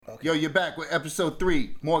Okay. Yo, you're back with episode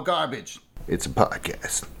 3, More Garbage. It's a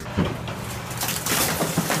podcast.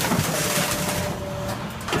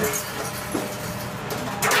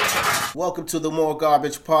 Welcome to the More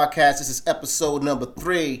Garbage podcast. This is episode number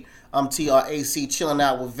 3. I'm TRAC, chilling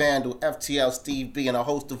out with Vandal, FTL, Steve B, and a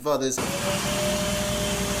host of others.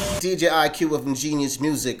 DJ IQ of Ingenious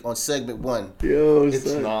Music on segment 1. Yo, It's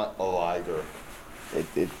son. not a liger.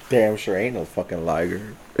 It damn sure ain't no fucking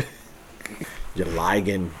liger. You're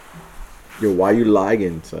lying. Yo, why you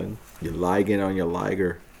lying, son? You're lying on your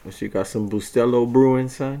liger. Unless you got some Bustelo brewing,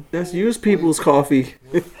 son. That's used people's coffee.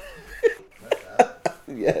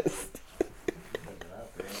 Yes.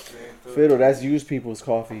 Fiddle, that's used people's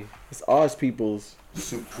coffee. It's ours people's.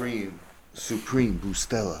 Supreme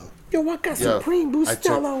Bustelo. Yo, I got Supreme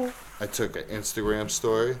Bustelo. I took an Instagram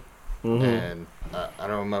story, and I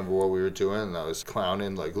don't remember what we were doing, and I was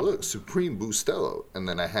clowning, like, look, Supreme Bustelo. And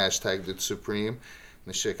then I hashtagged it Supreme, and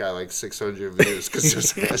the shit got like 600 views because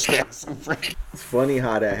there's hashtag Supreme. It's funny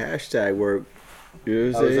how that hashtag worked.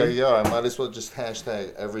 You know what I I'm was saying? like, yo, I might as well just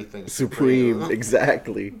hashtag everything Supreme,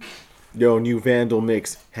 exactly. Yo, new Vandal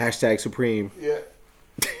mix. Hashtag Supreme. Yeah.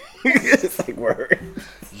 It's like word.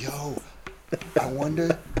 Yo, I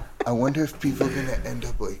wonder if people are gonna end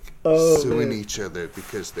up like suing man. each other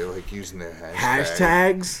because they're like using their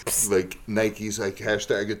hashtags. Hashtags? Like Nike's like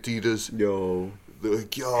hashtag Adidas. Yo. They're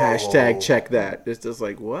like, yo. Hashtag check that. It's just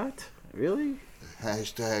like, what? Really?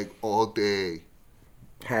 Hashtag all day.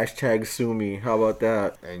 Hashtag sue me. How about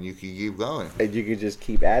that? And you can keep going. And you can just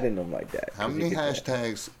keep adding them like that. How 'cause many you get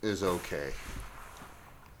hashtags is okay?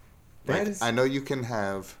 That Like, is- I know you can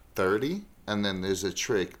have 30, and then there's a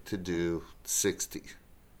trick to do 60.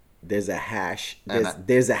 There's a hash. And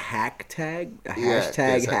There's a hack tag. A hashtag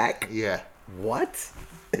there's hack. Yeah, What?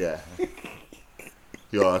 yeah.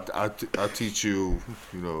 Yo, I'll teach you,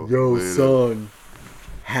 later. Son.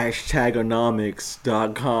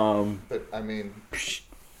 Hashtagonomics.com. But, I mean,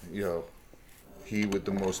 yo, he with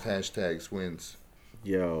the most hashtags wins.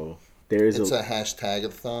 Yo. There's It's a a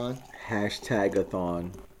hashtag-a-thon.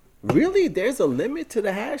 hashtag-a-thon. Really? There's a limit to the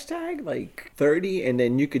hashtag? Like 30, and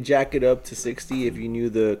then you could jack it up to 60 if you knew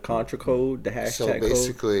the contra code, the hashtag So code.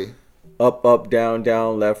 basically, Up, up, down,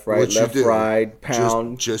 down, left, right, what you left, do, right,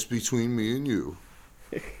 pound. just between me and you,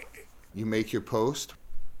 you make your post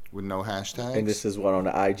with no hashtags. And this is what on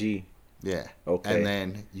the IG. Yeah. Okay. And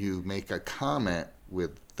then you make a comment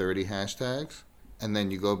with 30 hashtags, and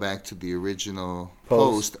then you go back to the original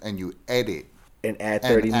post and you edit And add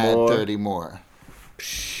and 30 add more. 30 more.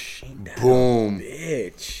 Psh, Boom.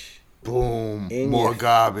 bitch. Boom. In More your-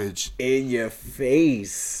 garbage. In your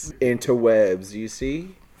face. Interwebs, you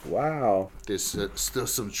see? Wow. There's still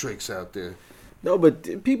some tricks out there. No,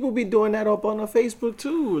 but people be doing that up on the Facebook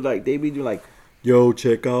too. Like they be doing like, yo,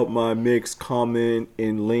 check out my mix, comment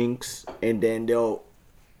in links, and then they'll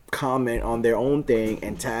comment on their own thing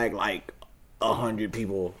and tag like 100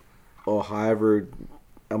 people or however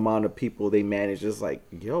amount of people they manage. It's like,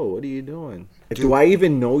 yo, what are you doing? Do I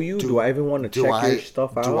even know you? Do I even want to check your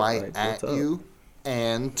stuff out? Do I Like, at what's up? you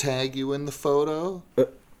and tag you in the photo?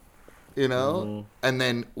 You know? And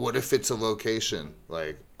then what if it's a location?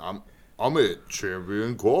 Like, I'm at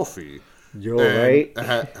Champion Coffee. Yo, and right?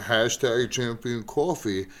 Hashtag Champion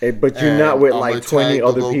Coffee. But you're not with I'ma like 20 tag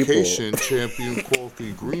other the people. location, Champion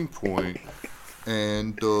Coffee Greenpoint.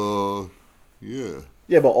 And, yeah.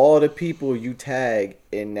 Yeah, but all the people you tag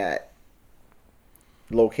in that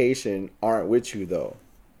location aren't with you though,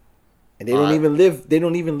 and they don't even live. They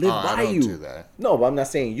don't even live by I don't you. do that. No, but I'm not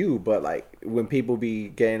saying you. But like when people be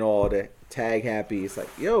getting all the tag happy, it's like,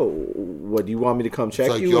 yo, what do you want me to come check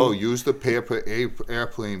It's like, you? yo, use the paper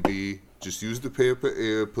airplane, B. Just use the paper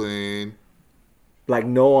airplane. Like,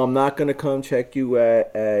 no, I'm not gonna come check you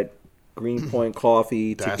at Greenpoint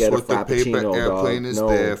Coffee to That's get a what the paper frappuccino, airplane dog. is No.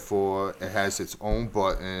 there for. It has its own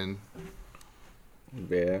button.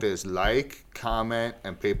 Yeah. There's like, comment,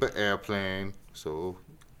 and paper airplane. So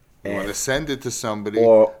you want to And- send it to somebody.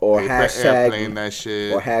 or paper hashtag airplane that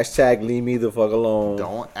shit. Or hashtag leave me the fuck alone.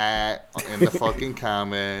 Don't add in the fucking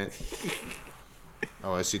comment.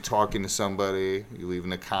 Unless you're talking to somebody, you're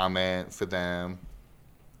leaving a comment for them.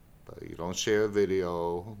 But you don't share a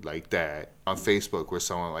video like that on Facebook where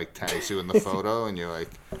someone like tags you in the photo and you're like,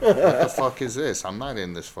 what the fuck is this? I'm not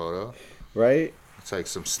in this photo. Right? It's like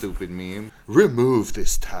some stupid meme. Remove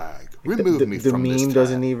this tag. Remove me the from this meme tag.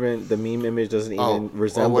 doesn't even the meme image doesn't even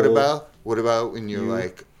resemble. What about when you're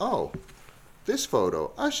like, oh, this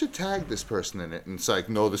photo, I should tag this person in it. And it's like,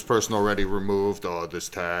 no, this person already removed this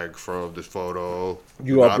tag from this photo.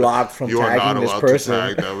 You are blocked from you are not tagging this allowed person.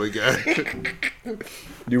 to tag them again.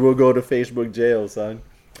 You will go to Facebook jail, son.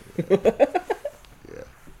 Yeah.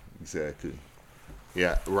 Exactly.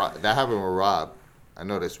 Yeah, that happened with Rob. I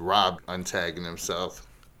noticed Rob untagging himself.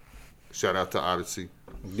 Shout out to Odyssey.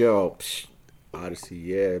 Yo, Odyssey,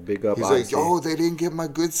 yeah, big up He's Odyssey. like, yo, they didn't get my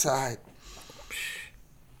good side.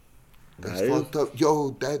 That's fucked up.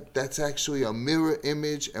 Yo, that's actually a mirror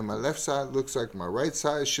image, and my left side looks like my right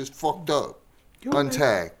side. It's just fucked up. Yo,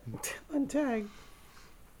 Untag. Untag.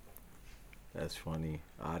 That's funny.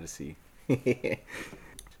 Odyssey.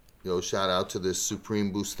 Yo, shout out to this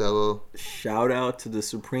Supreme Bustelo. Shout out to the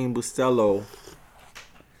Supreme Bustelo.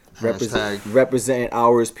 Hashtag. Representing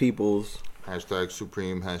ours peoples. Hashtag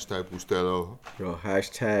Supreme. Hashtag Bustelo. Yo,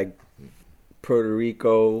 hashtag Puerto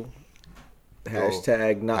Rico.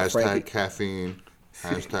 Hashtag not hashtag Frankie. caffeine.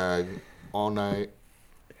 Hashtag all night.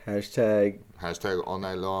 Hashtag all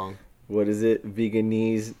night long. What is it?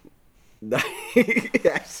 Veganese.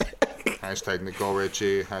 Hashtag Nicole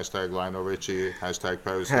Richie. Hashtag Lionel Richie. Hashtag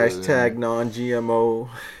Paris. Hashtag non-GMO.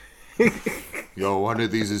 Yo, one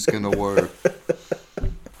of these is gonna work.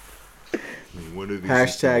 One of these.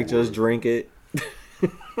 Hashtag just drink it.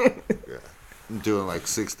 Yeah. I'm doing like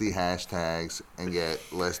 60 hashtags and get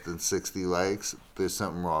less than 60 likes. There's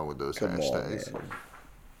something wrong with those hashtags. On,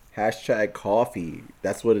 hashtag coffee.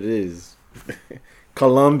 That's what it is.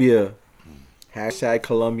 Columbia. Hashtag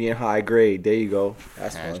Colombian high grade. There you go.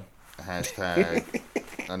 That's fun. Hashtag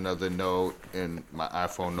another note in my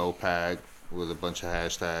iPhone notepad with a bunch of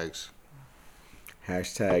hashtags.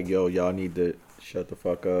 Hashtag yo, y'all need to shut the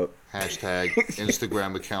fuck up. Hashtag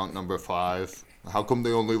Instagram account number 5. How come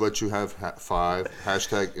they only let you have 5?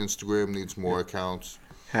 Hashtag Instagram needs more accounts.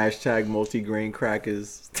 Hashtag multigrain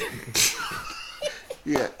crackers.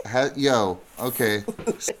 Yeah, yo, okay.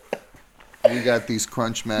 We got these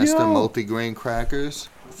Crunchmaster multigrain crackers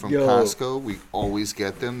from Costco. We always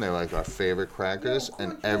get them. They're like our favorite crackers.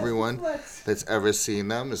 And everyone that's ever seen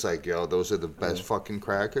them is like, yo, those are the best fucking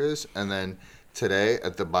crackers. And then today,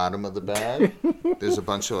 at the bottom of the bag, there's a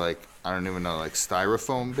bunch of like, I don't even know, like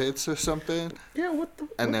styrofoam bits or something. Yeah, what the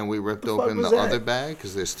And then we ripped open the other bag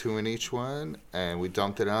because there's 2 in each one. And we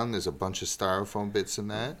dumped it on. There's a bunch of styrofoam bits in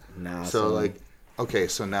that. Nah, so like, okay,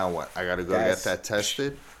 so now what? I got to go get that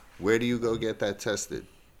tested. Where do you go get that tested?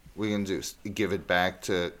 We can just give it back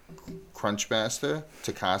to Crunchmaster,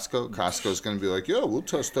 to Costco. Costco's going to be like, yeah, we'll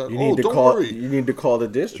test that. You need to don't call. worry. You need to call the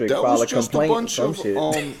district. That file was a just complaint a bunch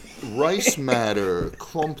of rice matter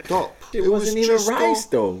clumped up. It wasn't even rice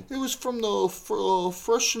though. It was from the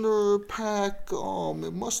freshener pack.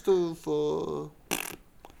 It must have.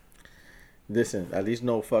 Listen, at least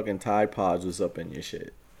no fucking Tide Pods was up in your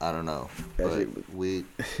shit. I don't know, That but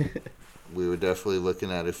shit we were definitely looking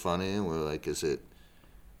at it funny, and we were like, is it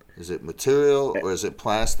material or is it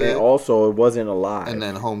plastic? And also, it wasn't alive. And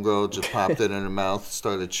then homegirl just popped it in her mouth,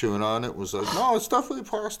 started chewing on it, was like, no, it's definitely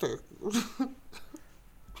plastic.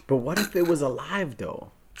 But what if it was alive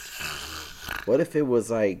though? What if it was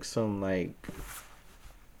like some like,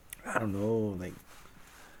 I don't know, like,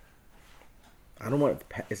 I don't want.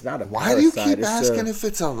 It's not a. Why do you parasite, keep asking if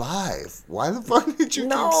it's alive? Why the fuck did you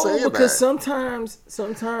keep saying that? because sometimes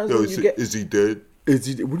Yo, is he dead? Is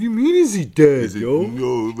he? What do you mean? Is he dead, yo?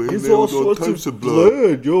 No, man, It's there all was all sorts types of of blood.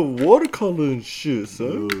 blood, yo, watercolor and shit,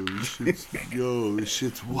 son. This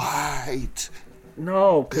shit's white.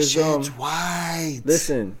 No, This because shit's white.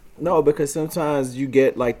 listen, no, because sometimes you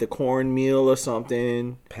get like the cornmeal or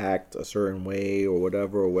something packed a certain way or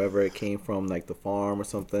whatever, or wherever it came from, like the farm or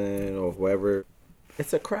something, or whoever.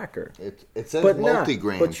 It's a cracker. It says But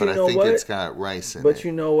multigrain, but you but I know think what? it's got rice in it. But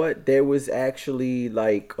you know what? There was actually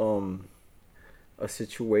like a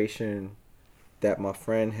situation that my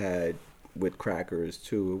friend had with crackers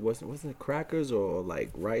too. It wasn't it crackers or like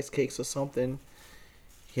rice cakes or something.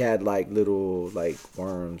 He had like little like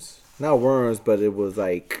worms. Not worms, but it was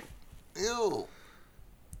like Ew.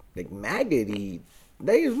 like maggoty.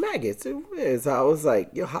 They use maggots. It is. I was like,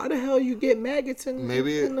 yo, how the hell you get maggots in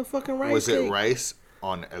the fucking rice Was cake? it rice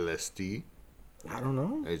on LSD? I don't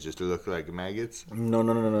know. It just looked like maggots.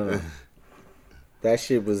 No. That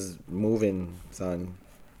shit was moving, son.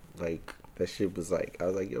 Like, that shit was like, I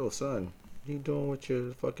was like, yo, son, what you doing with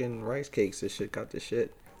your fucking rice cakes? This shit got this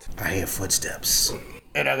shit. I hear footsteps.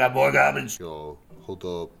 And I got more garbage. Yo, hold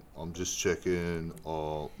up. I'm just checking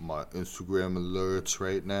my Instagram alerts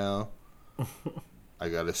right now. I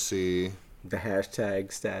gotta see. The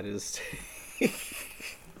hashtag status.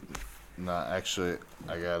 Nah, actually,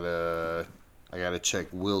 I gotta check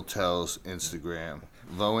Will Tell's Instagram.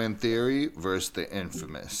 Low End Theory versus The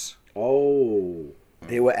Infamous. Oh,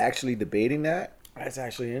 they were actually debating that? That's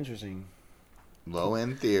actually interesting. Low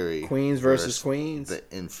End Theory. Queens versus Queens. The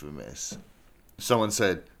Infamous. Someone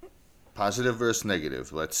said, positive versus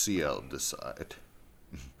negative. Let CL decide.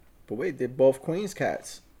 But wait, they're both Queens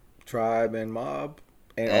cats, Tribe and Mob,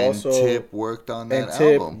 and also Tip worked on that and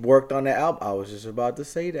Tip album. worked on the album. I was just about to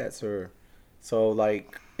say that, sir. So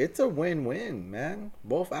like, it's a win-win, man.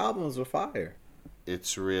 Both albums were fire.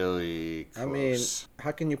 It's really close. I mean,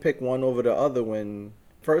 how can you pick one over the other when,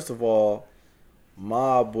 first of all,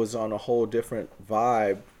 Mob was on a whole different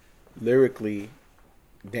vibe lyrically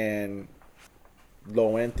than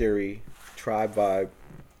Low End Theory, Tribe vibe,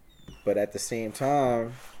 but at the same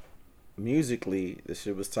time, musically, the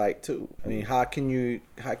shit was tight too. I mean,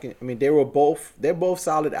 they're both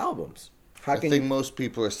solid albums. How I can think you most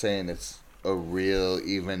people are saying it's a real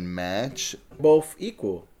even match. both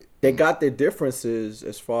equal? They got their differences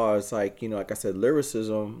as far as like, like I said,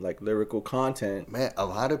 lyricism, like lyrical content. Man, a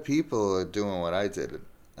lot of people are doing what I did.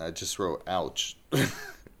 I just wrote ouch.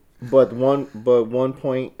 But one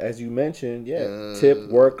point, as you mentioned, Tip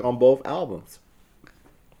worked on both albums.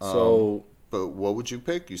 So, But what would you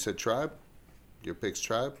pick? You said Tribe? Your pick's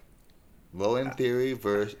Tribe? Low End Theory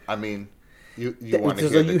versus... I mean, you want to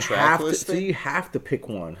hear the track listing? So you have to pick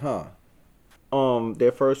one, huh?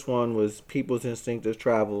 Their first one was People's Instinctive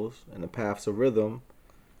Travels and the Paths of Rhythm.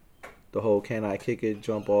 The whole Can I Kick It,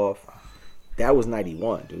 Jump Off. That was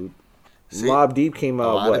 91, dude. See, Mobb Deep came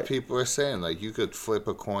out, a lot of people are saying, like, you could flip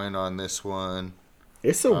a coin on this one.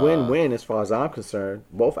 It's a win-win as far as I'm concerned.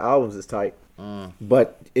 Both albums is tight.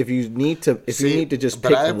 But if you need to just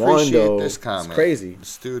pick one, though, this comment. it's crazy.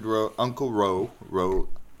 This dude wrote, Uncle Ro wrote,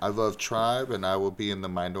 I love Tribe and I will be in the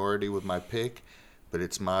minority with my pick, but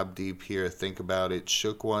it's Mobb Deep here. Think about it.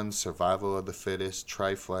 Shook One, Survival of the Fittest,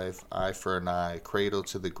 Trife Life, Eye for an Eye, Cradle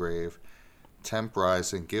to the Grave, Temp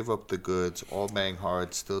Rising, Give Up the Goods, All Bang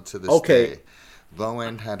Hard, Still to This Day. Low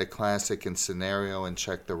End had a classic in Scenario and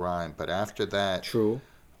Check the Rhyme, but after that, True.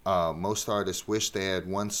 Most artists wish they had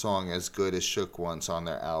one song as good as Shook One's on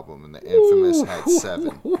their album, and the Infamous had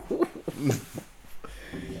 7.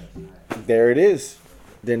 There it is.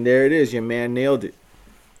 Then there it is. Your man nailed it.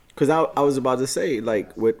 Cause I was about to say,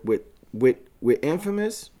 like, with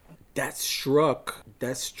Infamous, that struck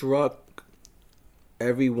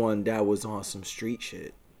everyone that was on some street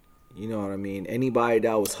shit. You know what I mean? Anybody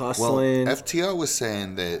that was hustling. Well, FTL was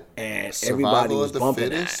saying that and Survival everybody was of the bumping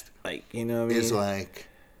Fittest that. Like, you know what I mean? is like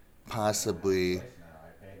possibly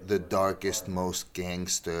the darkest, most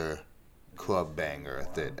gangster club banger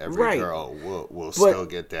that every girl will still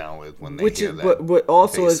get down with when they hear that. But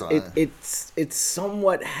also it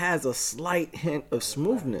somewhat has a slight hint of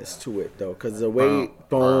smoothness to it though, because the way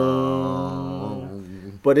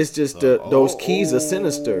but it's just those keys are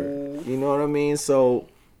sinister. You know what I mean? So,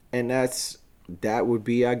 and that would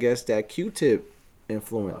be, I guess, that Q-Tip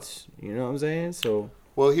influence. You know what I'm saying? So.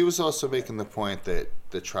 Well, he was also making the point that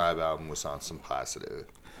the Tribe album was on some positive.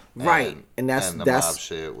 Right, and that's the Mob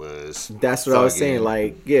shit was. That's what I was saying.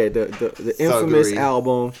 Like, yeah, the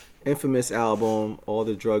infamous album, all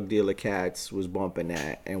the drug dealer cats was bumping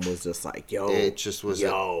that and was just like, yo, it just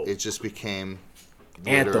became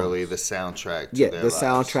literally the soundtrack. To their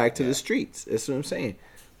soundtrack to the streets. That's what I'm saying.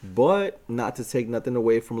 But not to take nothing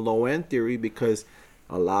away from Low End Theory, because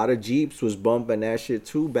a lot of Jeeps was bumping that shit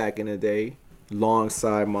too back in the day,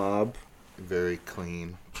 alongside Mob. Very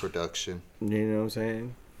clean production. You know what I'm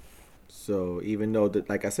saying? So even though,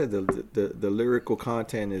 like I said, the lyrical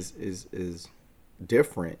content is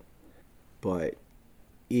different, but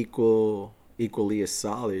equally as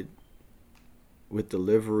solid with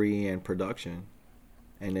delivery and production,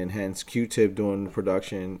 and then hence Q-Tip doing the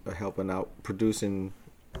production, helping out producing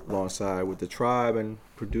alongside with the Tribe and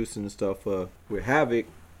producing stuff with Havoc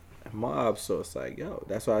and Mob. So it's like, yo,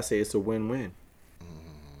 that's why I say it's a win-win.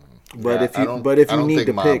 But if you need to pick, I don't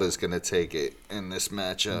think Mob is gonna take it in this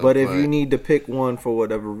matchup. But if you need to pick one for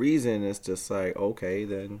whatever reason, it's just like, okay,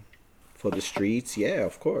 then for the streets, yeah,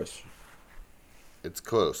 of course, it's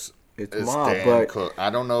close. It's Mob, but close. I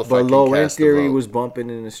don't know if but I can Low End cast Theory a vote. was bumping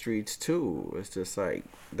in the streets too. It's just like,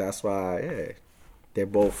 that's why, yeah, they're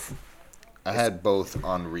both. I had both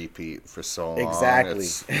on repeat for so long. Exactly.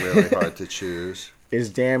 It's really hard to choose. It's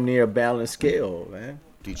damn near a balanced scale, man.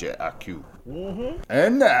 DJ IQ. Mm-hmm.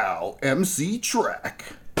 And now, MC Track.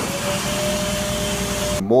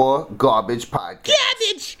 More Garbage Podcast.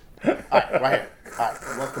 Garbage! Alright, right here.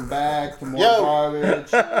 Alright. Welcome back to More Yo.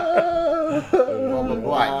 Garbage. Blah, blah,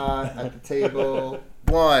 blah, at the table.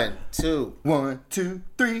 1, 2. 1, 2,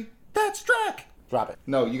 3. That's Track. Drop it.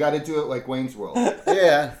 No, you got to do it like Wayne's World.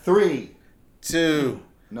 Yeah. 3. 2.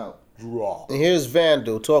 No. Draw. And here's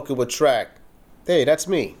Vandal talking with Track. Hey, that's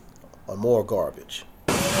me on More Garbage.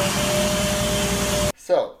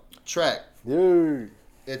 So, Track. Dude.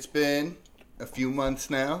 It's been a few months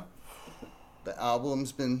now. The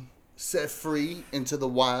album's been set free into the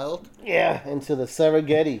wild. Yeah, into the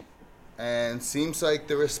Serengeti. And seems like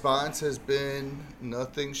the response has been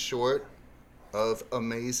nothing short of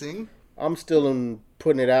amazing. I'm still in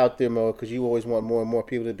putting it out there, Mo, because you always want more and more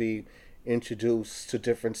people to be introduced to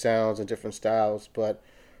different sounds and different styles. But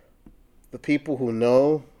the people who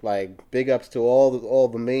know, like, big ups to all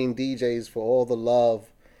the main DJs for all the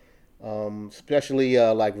love, especially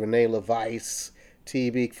like Renee LeVice,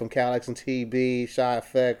 TB from Calyx and TB, Shy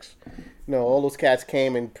FX. You know, all those cats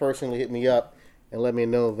came and personally hit me up and let me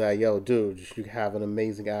know that, yo, dude, you have an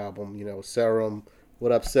amazing album. You know, Serum,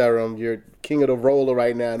 what up, Serum? You're king of the roller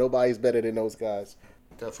right now. Nobody's better than those guys.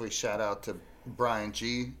 Definitely shout out to Brian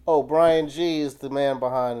G. Oh, Brian G is the man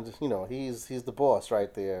behind, you know, he's the boss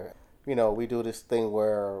right there. You know, we do this thing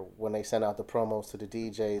where when they send out the promos to the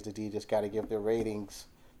DJs got to give their ratings.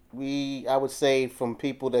 I would say from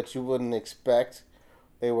people that you wouldn't expect,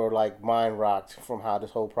 they were like mind rocked from how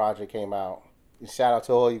this whole project came out. Shout out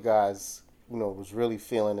to all you guys, you know, was really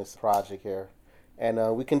feeling this project here.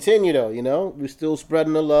 And we continue though, you know, we're still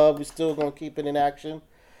spreading the love. We're still going to keep it in action.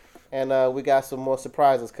 And we got some more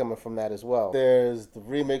surprises coming from that as well. There's the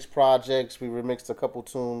remix projects. We remixed a couple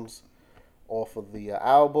tunes off of the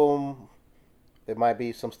album. There might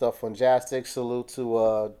be some stuff on Jastic. Salute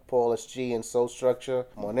to Paul SG and Soul Structure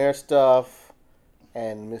on their stuff,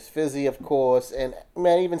 and Miss Fizzy, of course, and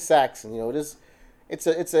man, even Saxon. You know,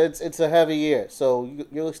 it's a heavy year, so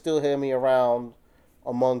you'll still hear me around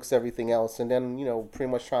amongst everything else, and then you know,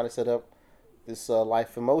 pretty much trying to set up this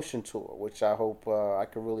Life in Motion tour, which I hope I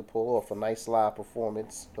can really pull off a nice live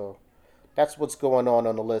performance. So that's what's going on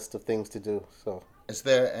the list of things to do. So. Is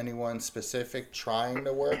there anyone specific trying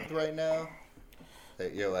to work right now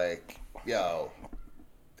that you're like, yo,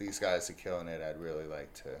 these guys are killing it, I'd really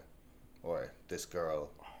like to, or this girl?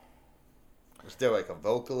 Is there like a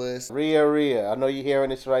vocalist? Rhea, I know you're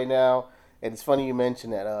hearing this right now, and it's funny you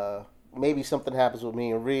mentioned that. Maybe something happens with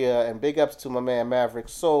me and Rhea, and big ups to my man Maverick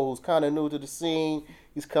Soul, who's kind of new to the scene.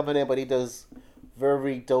 He's coming in, but he does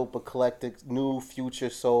very dope, eclectic, new future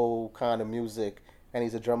soul kind of music, and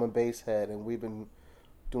he's a drum and bass head, and we've been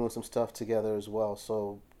doing some stuff together as well.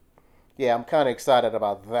 So, yeah, I'm kind of excited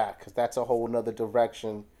about that because that's a whole nother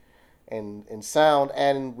direction in sound,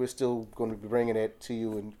 and we're still going to be bringing it to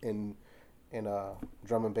you in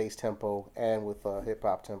drum and bass tempo and with hip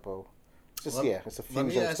hop tempo. It's a fusion. Let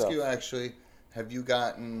me ask stuff. you actually, have you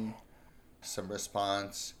gotten some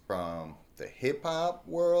response from the hip hop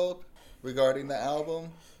world regarding the album?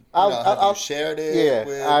 Have you shared it?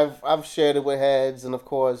 Yeah, I've shared it with heads, and of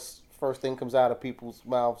course, first thing comes out of people's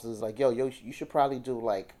mouths is like, yo, you should probably do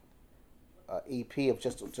like an EP of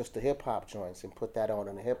just the hip hop joints and put that on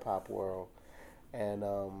in the hip hop world, and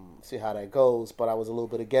see how that goes. But I was a little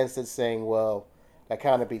bit against it, saying, well, that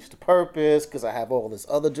kind of beats the purpose because I have all this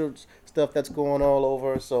other stuff that's going all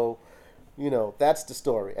over. So, you know, that's the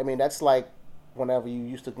story. I mean, that's like whenever you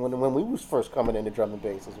used to when we was first coming into drum and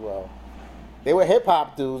bass as well. They were hip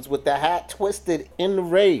hop dudes with the hat twisted in the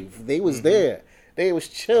rave. They was there. They was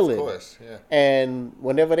chilling. Of course, yeah. And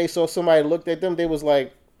whenever they saw somebody looked at them, they was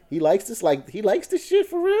like, he likes this shit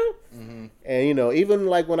for real? Mm-hmm. And, you know, even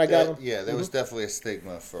like when I got him. Yeah, there was definitely a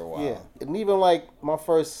stigma for a while. Yeah. And even like my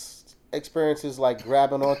first experiences like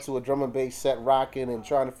grabbing onto a drum and bass set, rocking and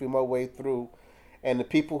trying to feel my way through. And the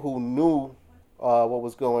people who knew what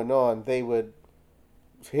was going on, they would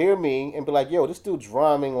hear me and be like, yo, this dude's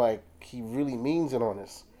rhyming like he really means it on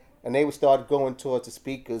this. And they would start going towards the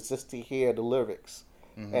speakers just to hear the lyrics.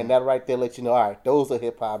 Mm-hmm. And that right there lets you know, all right, those are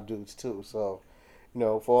hip-hop dudes too. So, you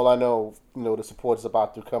know, for all I know, you know, the support is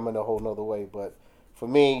about to come in a whole nother way. But for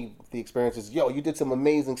me, the experience is, yo, you did some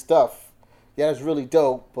amazing stuff. Yeah, that's really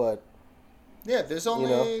dope, but... Yeah, there's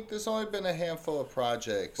only been a handful of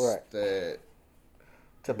projects that...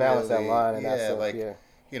 To balance really, that line and yeah, that stuff, like, yeah.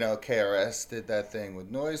 You know, KRS did that thing with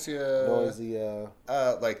Noisia.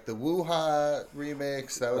 Like the Wuha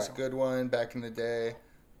remix, that was a good one back in the day.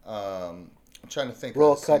 I'm trying to think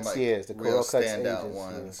Raw of some Cuts, like, the real Raw Cuts standout ages,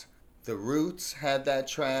 ones. The Roots had that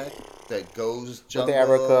track that goes With jungle. the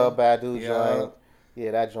Erica Badu Yeah. joint.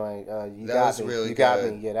 Yeah, that joint. You That got was me. really You got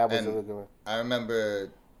good. me. Yeah, that was And a really good one. I remember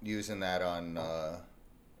using that on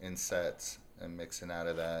in sets and mixing out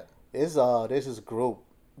of that. There's this group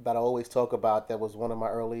that I always talk about that was one of my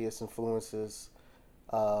earliest influences.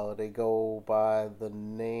 They go by the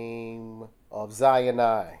name of Zion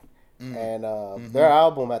I. And their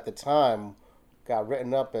album at the time got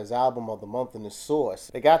written up as Album of the Month in the Source.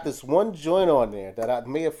 They got this one joint on there that I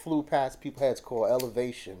may have flew past people's heads called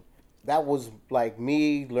Elevation. That was like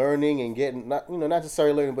me learning and getting, not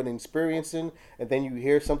necessarily learning, but experiencing. And then you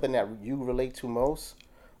hear something that you relate to most.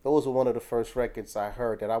 those were one of the first records I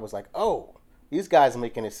heard that I was like, oh, these guys are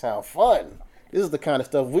making it sound fun. This is the kind of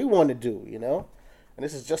stuff we want to do, you know? And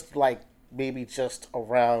this is just like maybe just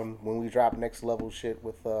around when we dropped Next Level shit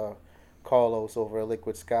with Carlos over at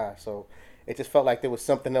Liquid Sky. So it just felt like there was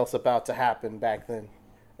something else about to happen back then.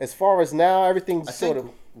 As far as now, everything's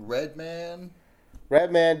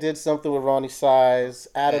Redman did something with Ronnie Size.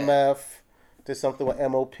 Adam F did something with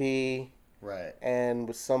MOP. Right. And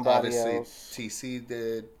with somebody Obviously, else. TC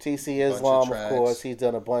did. TC Islam, of course. He's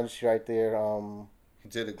done a bunch right there. He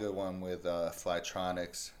did a good one with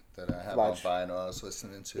Flytronics that I have on vinyl I was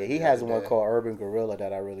listening to. Yeah, he has one called Urban Gorilla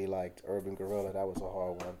that I really liked. Urban Gorilla, that was a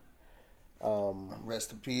hard one.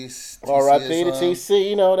 Rest in peace. R.I.P. to TC,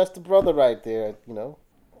 you know, that's the brother right there, you know.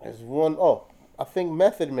 There's one, I think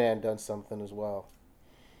Method Man done something as well.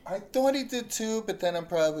 I thought he did too, but then I'm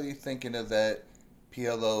probably thinking of that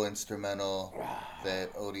PLO instrumental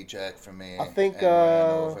that Odie Jack for me. I think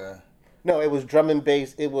no, it was drum and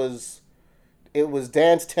bass. It was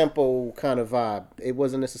dance tempo kind of vibe. It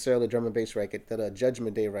wasn't necessarily a drum and bass record. That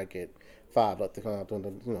Judgment Day record, 5, like the 5,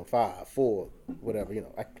 4, whatever. You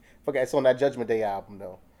know, I forget. It's on that Judgment Day album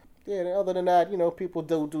though. Yeah. And other than that, you know, people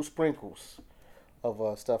do sprinkles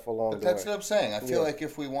of stuff along the way. That's what I'm saying. I feel like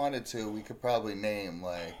if we wanted to, we could probably name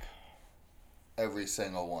like every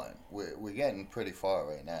single one. We're getting pretty far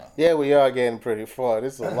right now. Yeah, we are getting pretty far.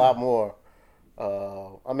 This is a lot more.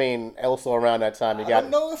 I mean, also around that time, you got. I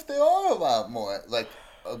don't know if there are a lot more like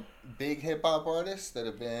big hip hop artists that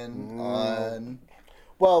have been on.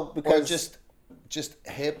 Well, because or just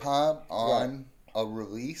hip hop on a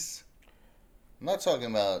release. I'm not talking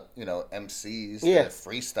about MCs that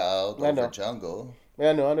freestyled over Jungle. Yeah,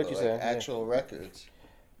 I know what you're saying. Actual records.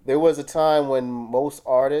 There was a time when most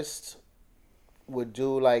artists would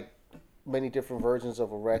do like many different versions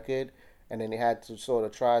of a record, and then they had to sort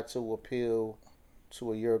of try to appeal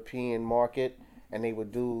to a European market, and they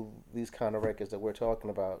would do these kind of records that we're talking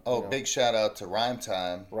about. Oh, big shout out to Rhyme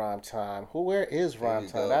Time. Rhyme Time. Where is Rhyme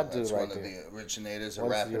Time? That dude right there. That's one of the originators of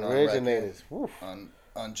rapping on record.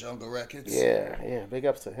 On Jungle Records. Yeah. Big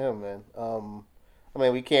ups to him, man. I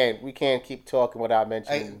mean, we can't keep talking without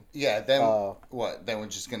mentioning. Then what? Then we're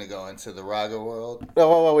just gonna go into the Raga world.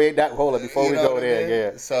 No, wait. Hold it before we go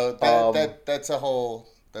there. Yeah. So that's a whole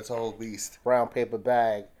beast. Brown Paper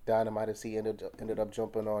Bag, Dynamite as he ended up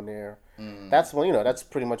jumping on there. That's one. That's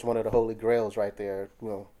pretty much one of the holy grails right there.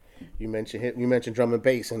 You mentioned drum and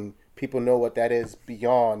bass, and people know what that is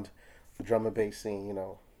beyond the drum and bass scene.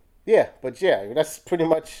 Yeah, but that's pretty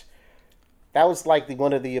much. That was like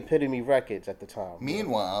one of the epitome records at the time.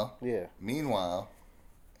 Meanwhile,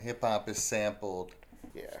 hip hop is sampled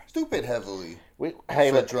stupid heavily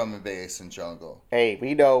for drum and bass and jungle. Hey,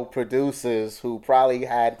 we know producers who probably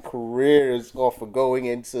had careers off of going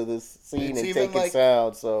into this scene and taking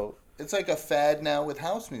sound. So it's like a fad now with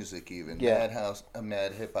house music, even mad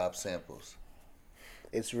hip hop samples.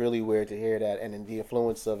 It's really weird to hear that, and in the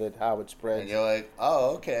influence of it, how it spreads. And you're like,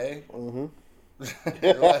 oh, okay. Mm-hmm. I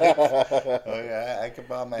can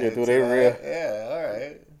bob my head. Do they real? Yeah, all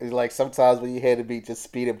right. It's like sometimes when you hear the beat just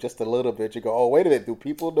speed up just a little bit, you go, oh, wait a minute, do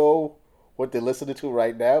people know what they're listening to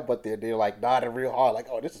right now? But they're like nodding real hard, like,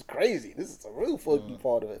 oh, this is crazy. This is a real funky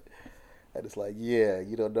part of it. And it's like, yeah,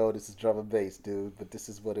 you don't know this is drum and bass, dude, but this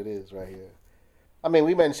is what it is right here. I mean,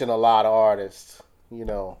 we mentioned a lot of artists,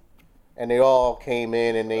 and they all came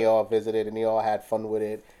in and they all visited and they all had fun with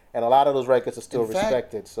it. And a lot of those records are still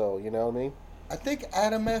respected, so you know what I mean? I think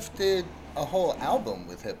Adam F. did a whole album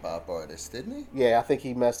with hip-hop artists, didn't he? Yeah, I think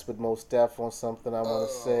he messed with Mos Def on something, I want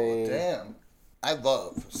to say. Damn. I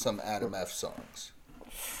love some Adam F. songs.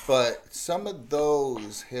 But some of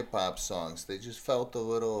those hip-hop songs, they just felt a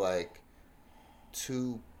little, like,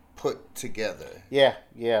 too put together. Yeah.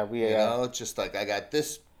 Just like, I got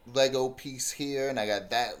this Lego piece here, and I got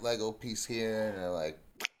that Lego piece here, and they're like...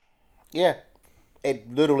 Yeah, it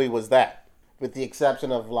literally was that. With the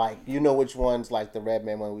exception of, like, which ones, like the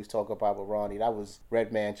Redman one we was talking about with Ronnie. That was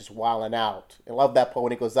Redman just wilding out. I love that part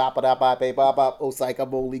when he goes, zap-a-da-ba-ba-ba-ba, oh, psych,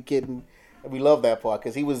 I'm only kidding. And we love that part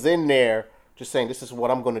because he was in there just saying, this is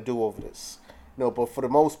what I'm going to do over this. But for the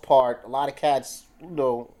most part, a lot of cats,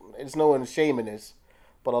 there's no shame in this.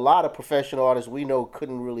 But a lot of professional artists we know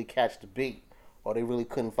couldn't really catch the beat. Or they really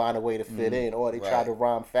couldn't find a way to fit in, or they tried to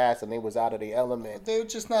rhyme fast and they was out of the element. They were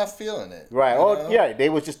just not feeling it. Right. They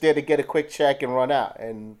was just there to get a quick check and run out.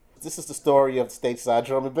 And this is the story of stateside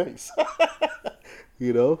drum and bass.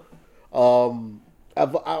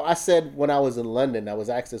 I said when I was in London, I was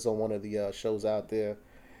asked this on one of the shows out there,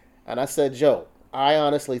 and I said, Joe, I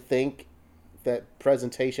honestly think that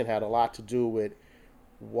presentation had a lot to do with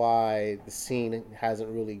why the scene hasn't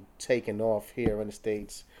really taken off here in the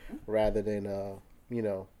States rather than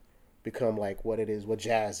become like what it is, what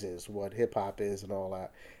jazz is, what hip hop is, and all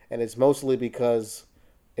that. And it's mostly because,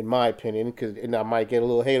 in my opinion, and I might get a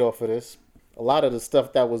little hate off of this, a lot of the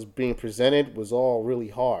stuff that was being presented was all really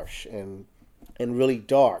harsh and really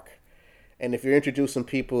dark. And if you're introducing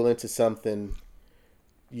people into something,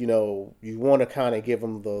 you want to kind of give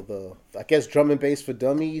them the I guess drum and bass for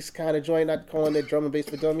dummies kind of joint. Not calling it drum and bass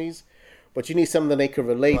for dummies, but you need something they can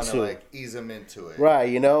relate to. Like ease them into it, right?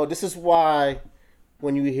 This is why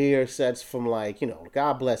when you hear sets from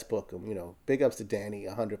God bless Bookham, big ups to Danny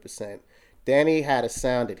 100%. Danny had a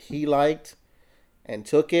sound that he liked and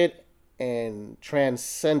took it and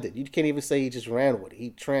transcended. You can't even say he just ran with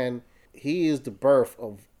it. He is the birth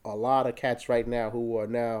of a lot of cats right now who are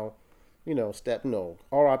now,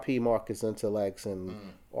 R.I.P. Marcus Intellects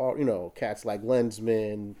and cats like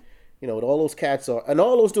Lensman, all those cats are, and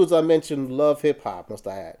all those dudes I mentioned love hip hop, must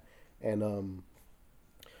I add, and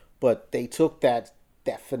but they took that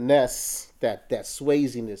finesse, that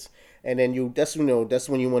swaziness, and then that's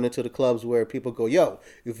when you went into the clubs where people go, yo,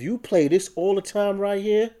 if you play this all the time right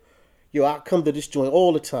here, yo, I come to this joint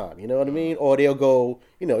all the time, you know what I mean? Or they'll go,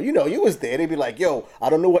 you was there. They'd be like, yo, I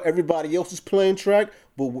don't know what everybody else is playing track,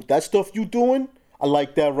 but that stuff you doing, I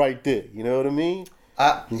like that right there. You know what I mean?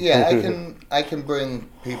 I can bring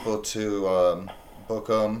people to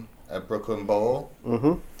Bookham at Brooklyn Bowl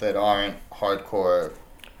that aren't hardcore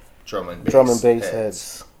drum and bass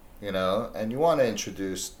heads. And you want to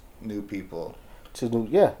introduce new people to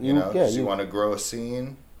you want to grow a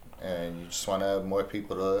scene, and you just want to have more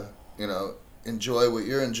people to enjoy what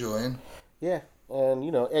you're enjoying. Yeah, and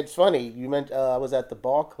it's funny. You meant I was at the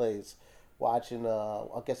Barclays watching.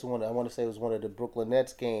 I guess I want to say it was one of the Brooklyn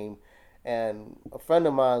Nets game, and a friend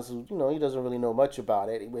of mine who he doesn't really know much about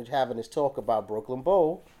it. He was having this talk about Brooklyn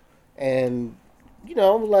Bowl, and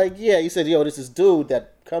I'm like, yeah. He said, yo, this is dude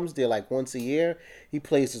that comes there like once a year. He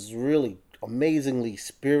plays this really amazingly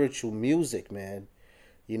spiritual music, man.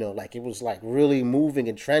 Like it was like really moving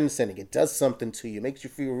and transcending. It does something to you, makes you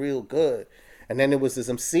feel real good. And then there was this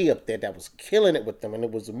MC up there that was killing it with them, and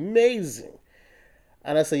it was amazing.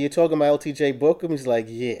 And I said, you're talking about LTJ Bookham? He's like,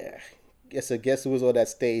 yeah. Guess who was on that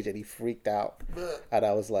stage? And he freaked out. And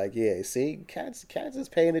I was like, yeah, see, cats is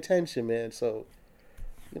paying attention, man. So,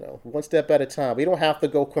 one step at a time. We don't have to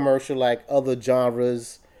go commercial like other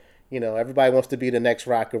genres. Everybody wants to be the next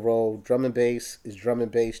rock and roll. Drum and bass is drum and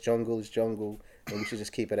bass. Jungle is jungle. And we should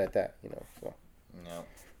just keep it at that, So.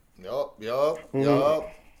 Yup.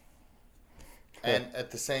 And at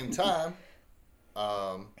the same time,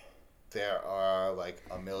 there are like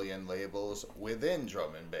a million labels within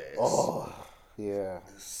drum and bass. Oh, yeah.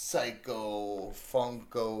 Psycho,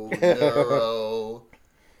 Funko, Neuro,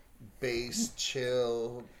 bass,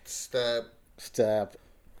 chill, step.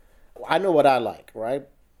 I know what I like, right?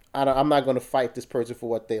 I'm not going to fight this person for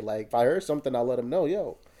what they like. If I heard something, I'll let them know,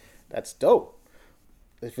 yo, that's dope.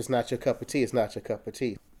 If it's not your cup of tea, it's not your cup of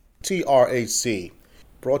tea. TRAC,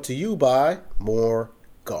 brought to you by More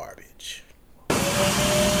Garbage.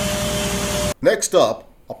 Next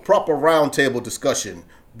up, a proper roundtable discussion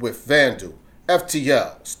with Vandu,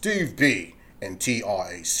 FTL, Steve B, and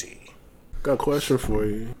TRAC. Got a question for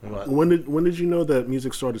you. What? When did you know that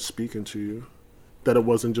music started speaking to you? That it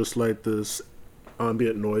wasn't just like this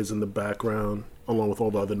ambient noise in the background, along with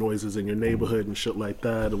all the other noises in your neighborhood and shit like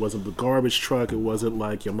that. It wasn't the garbage truck. It wasn't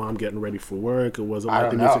like your mom getting ready for work. It wasn't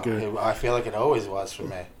like the music. I feel like it always was for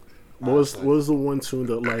me. What was the one tune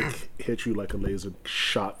that like hit you like a laser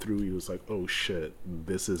shot through you? It was like, oh shit,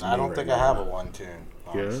 this is. I don't think I have a one tune.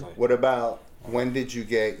 Honestly. Yeah. What about when did you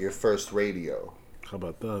get your first radio? How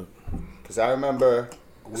about that? Because I remember.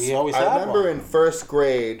 We always had one. in first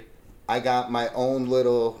grade, I got my own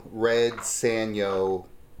little red Sanyo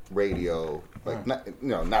radio. Like not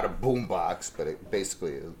a boombox, but it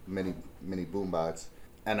basically a mini boombox.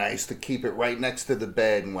 And I used to keep it right next to the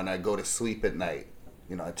bed, and when I go to sleep at night,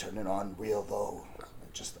 I turn it on real low,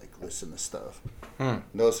 and just like listen to stuff.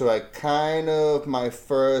 Those are like kind of my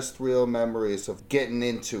first real memories of getting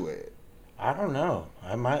into it. I don't know.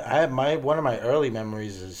 One of my early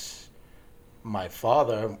memories is my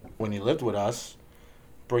father, when he lived with us,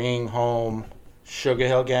 bringing home Sugar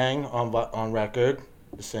Hill Gang on record,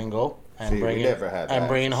 the single. And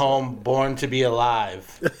bringing home Born to Be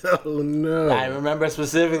Alive. Oh, no. I remember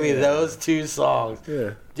specifically those two songs.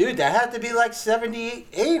 Yeah. Dude, that had to be like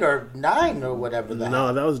 78 or 9 or whatever the hell.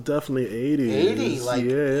 No, that was definitely 80. 80, like...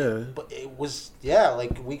 Yeah. But it was... Yeah,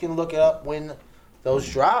 like, we can look it up when those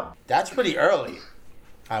dropped. That's pretty early.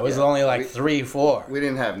 I was only like 3, 4. We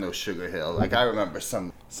didn't have no Sugar Hill. Like, I remember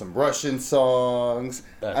some Russian songs.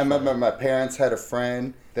 I remember my parents had a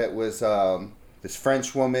friend that was... this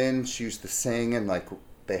French woman. She used to sing, and like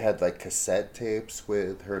they had like cassette tapes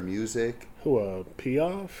with her music. Who,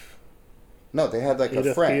 Piaf? No, they had like a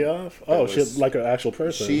Edith friend. Piaf? that Oh, was- she like an actual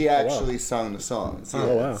person. She Oh, wow. actually sung the songs.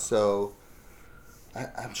 Oh, wow. So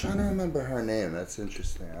I'm trying to remember her name. That's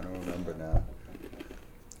interesting. I don't remember now.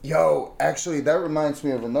 Yo, actually, that reminds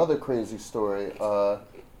me of another crazy story.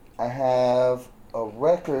 I have a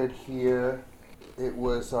record here. It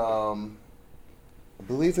was, I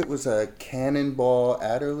believe it was a Cannonball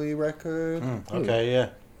Adderley record. Okay, yeah.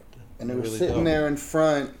 And it was Really sitting dope. there in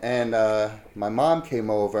front, and my mom came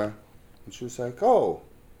over, and she was like, "Oh,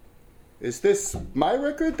 is this my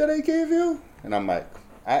record that I gave you?" And I'm like,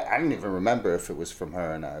 I didn't even remember if it was from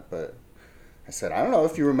her or not, but I said, "I don't know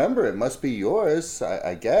if you remember. It must be yours,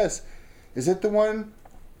 I guess. Is it the one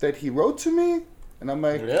that he wrote to me?" And I'm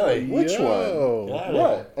like, Really? Which Yo. one? Yeah.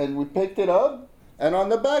 What? And we picked it up, and on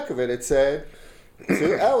the back of it, it said,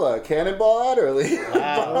 "To Ella, Cannonball Adderley."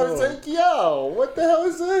 Wow. I was like, "Yo, what the hell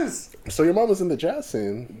is this?" So your mom was in the jazz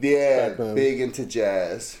scene. Yeah, back then. big into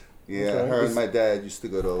jazz. Yeah, Okay. her and my dad used to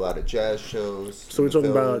go to a lot of jazz shows. So we're in the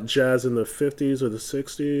talking about village. jazz in the 50s or the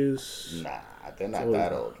 60s? Nah, they're not Oh,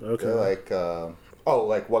 that old. okay. They're like,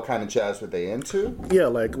 like what kind of jazz were they into? Yeah,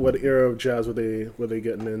 like what era of jazz were they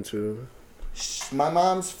getting into? My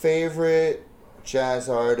mom's favorite jazz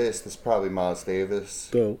artist is probably Miles Davis.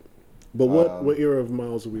 Dope. But what era of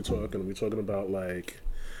Miles are we talking? Are we talking about like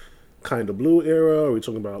Kind of Blue era? Are we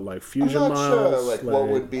talking about like I'm Fusion not Miles? sure, like, what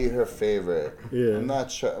would be her favorite. Yeah. I'm not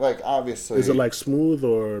sure. Like, obviously, Is it like smooth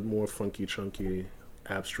or more funky, chunky,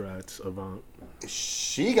 abstract, avant?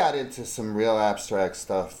 she got into some real abstract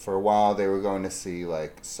stuff. For a while, they were going to see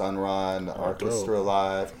like Sun Ra and the Orchestra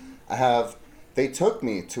live. They took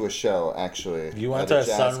me to a show actually. You went at to a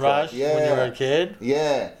jazz Sun club. Rush when you were a kid?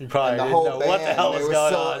 Yeah. You probably And the didn't whole know what the band, hell was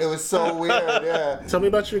going on. It was so weird. Yeah. Tell me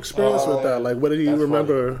about your experience with that. Like, what do you That's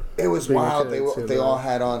remember? It was being a wild. kid, They you they know? all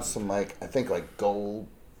had on some like I think like gold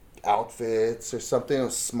outfits or something. It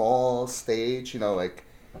was small stage, like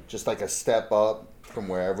just like a step up from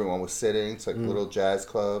where everyone was sitting. It's like a little jazz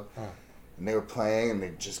club, and they were playing, and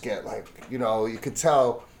they just get like you could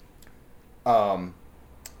tell,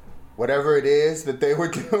 whatever it is that they were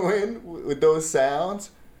doing with those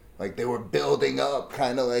sounds. Like they were building up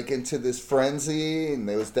kind of like into this frenzy, and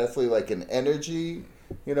there was definitely like an energy,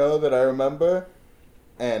 that I remember.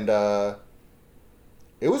 And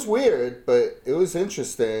it was weird, but it was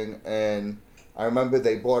interesting. And I remember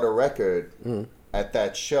they bought a record at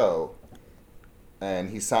that show,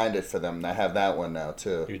 and he signed it for them. I have that one now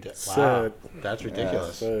too. You did. Wow. Sad. That's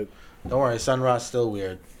ridiculous. But Don't worry, Sun Ra's still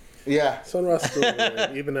weird. Yeah. Sun Ra's still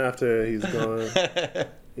weird, even after he's gone.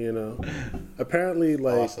 Apparently,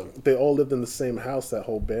 like Awesome. they all lived in the same house. That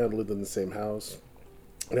whole band lived in the same house.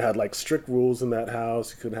 They had like strict rules in that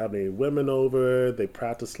house. You couldn't have any women over. They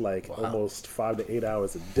practiced like almost 5 to 8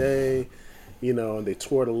 hours a day. And they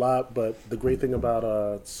toured a lot. But the great thing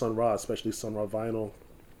about Sun Ra, especially Sun Ra vinyl,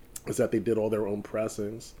 is that they did all their own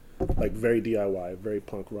pressings, like very DIY, very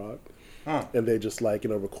punk rock. And they just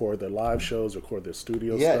record their live shows, record their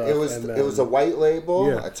studio Yeah, stuff. it and was a white label.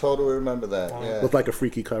 Yeah. I totally remember that. Yeah. with like a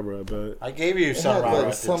freaky cover, but I gave you It Sun had Ra like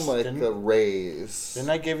records. some like didn't, a raise.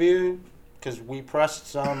 didn't I give you? Because we pressed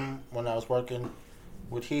some when I was working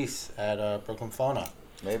with Heath at Brooklyn Fauna.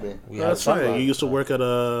 Maybe. We that's Sun right. Ra. You used to work at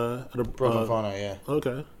a Brooklyn Fauna, yeah.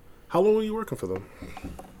 okay. How long were you working for them?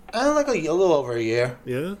 Like a little over a year.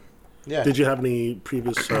 Yeah. Yeah. Did you have any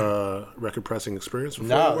previous record pressing experience? Before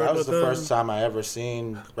you No, worked that was with the them? first time I ever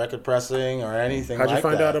seen record pressing or anything How'd you like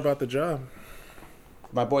find that. out about the job?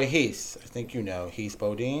 My boy Heath, I think you know Heath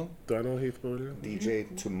Bodine. Do I know Heath Bowden?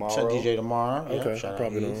 DJ Tomorrow. Shout DJ Tomorrow. Yeah, Okay, shout out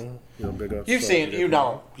probably Heath. know. Big ups. You've to seen, DJ you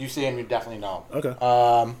Tomorrow. know, you see him, you definitely know him.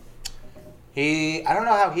 Okay. I don't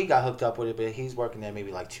know how he got hooked up with it, but he's working there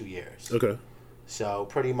maybe like 2 years. Okay. So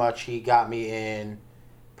pretty much he got me in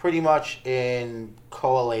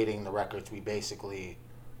collating the records. We basically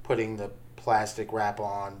putting the plastic wrap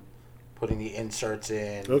on, putting the inserts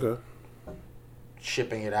in, Okay.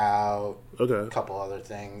 shipping it out, a Okay. couple other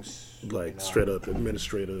things. Like straight up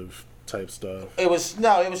administrative type stuff. It was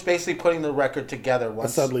basically putting the record together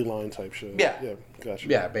once. Assembly line type shit. Yeah. Yeah. Gotcha.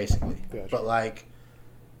 Yeah, basically. Gotcha. But like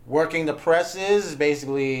working the presses is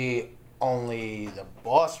basically only the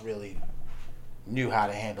boss really knew how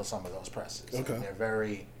to handle some of those presses. Okay. And they're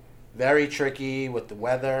very, very tricky with the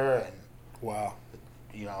weather and Wow.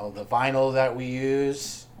 the vinyl that we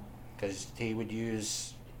use, because he would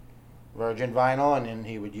use virgin vinyl and then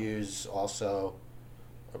he would use also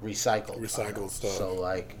recycled vinyl. stuff. So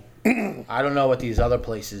like, I don't know what these other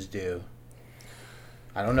places do.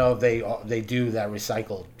 I don't know if they do that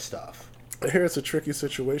recycled stuff. I hear it's a tricky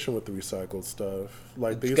situation with the recycled stuff.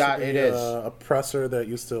 Like there used Scott, to be it is. a presser that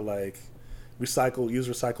used to like use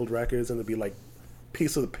recycled records, and it'd be like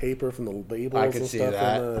piece of the paper from the labels I could and see stuff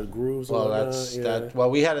that. in the grooves. Well, and that's whatnot. that. Well,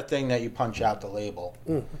 we had a thing that you punch out the label,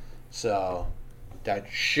 so that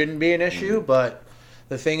shouldn't be an issue. But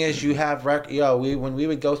the thing is, you have when we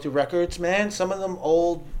would go through records, man, some of them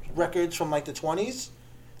old records from like the 20s,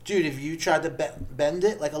 dude. If you tried to bend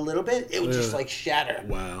it like a little bit, it would just like shatter.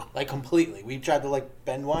 Wow. Like completely. We tried to like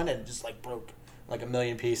bend one and it just like broke like a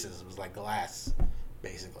million pieces. It was like glass,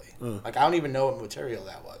 basically. Like I don't even know what material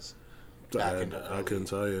that was. I couldn't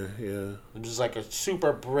tell you. Yeah. It was like a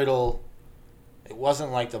super brittle. It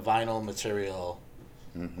wasn't like the vinyl material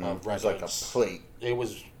of It's records. like a plate. It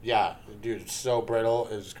was, yeah, dude, it's so brittle.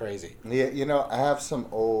 It was crazy. Yeah, you know, I have some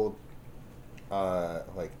old,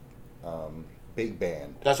 big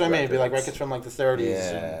band. That's what I mean. It'd be like records from like the 30s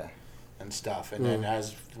Yeah. and stuff. And then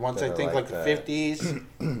once That I are think like like that. the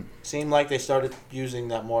 50s, seemed like they started using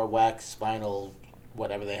that more wax vinyl,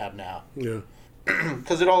 whatever they have now. Yeah.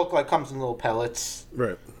 Because it all like comes in little pellets.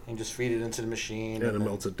 Right. And just feed it into the machine. And it then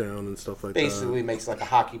melts it down and stuff like basically makes like a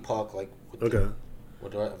hockey puck, like with that. Okay.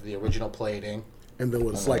 with the original plating. And then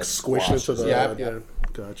was And like then it squished into squashes the. it. Yeah.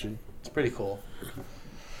 Got you. It's pretty cool.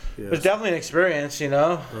 Yeah. It's definitely an experience, you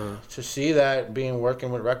know, to see that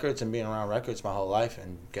working with records and being around records my whole life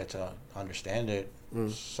and get to understand it.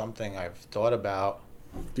 Something I've thought about.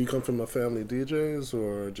 Do you come from a family of DJs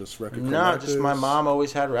or just record No, just my collectors? mom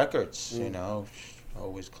always had records, you know,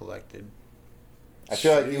 always collected. I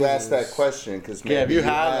feel like you asked that question because Yeah, if you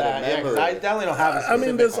have had that, yeah, 'cause I definitely don't have a I specific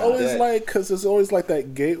mean, there's one. always Yeah. like, because there's always like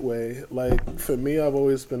that gateway. Like for me, I've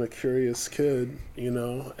always been a curious kid, you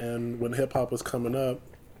know. And when hip hop was coming up,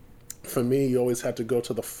 for me, you always had to go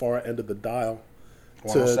to the far end of the dial.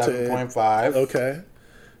 107.5, Okay.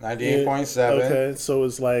 98.7. Okay, so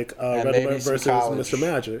it's like And Red maybe Alert some versus college. Mr.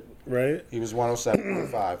 Magic, right? He was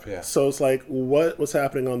 107.5, yeah. So it's like, what was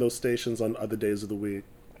happening on those stations on other days of the week?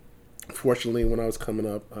 Fortunately, when I was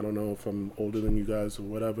coming up, I don't know if I'm older than you guys or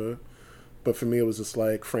whatever, but for me, it was just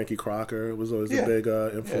like Frankie Crocker was always Yeah. a big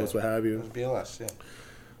influence, Yeah. what have It you. was BLS, yeah.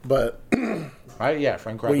 But Right, yeah,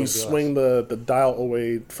 Frank Crocker when you was BLS. swing the dial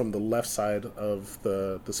away from the left side of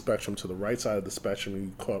the spectrum to the right side of the spectrum,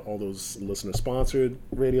 you caught all those listener-sponsored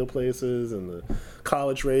radio places and the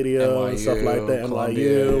college radio and stuff like that,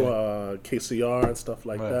 Columbia, NYU, KCR and stuff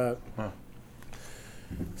like Right. that. Huh.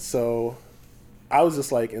 So I was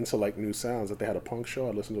just like into like new sounds. If they had a punk show,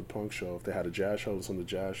 I listened to the punk show. If they had a jazz show, I listened to the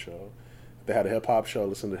jazz show. If they had a hip hop show, I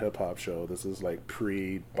listened to the hip hop show. This is like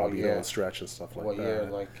pre Bobby Hill year? and Stretch and stuff like What that. year?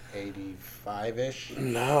 Like 85-ish?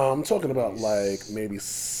 No, I'm talking about like maybe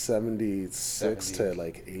 76 to 70s.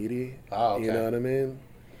 like 80. Oh, okay. You know what I mean?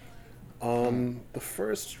 The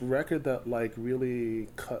first record that like really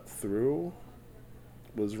cut through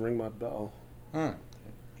was Ring My Bell.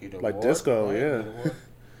 Hugh Like DeWard, disco, right? yeah. Hugh DeWard.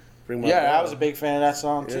 Ring My Yeah, Bell. I was a big fan of that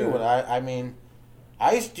song too. Yeah. But I mean,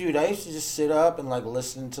 I used to just sit up and like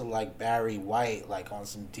listen to like Barry White, like on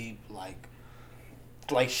some deep like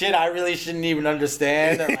shit I really shouldn't even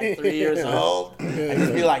understand at like 3 years old. And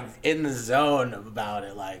just be like in the zone about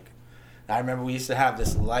it. Like I remember we used to have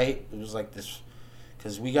this light. It was like this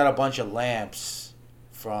because we got a bunch of lamps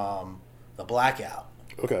from the blackout,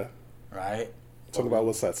 Okay. right? Talking about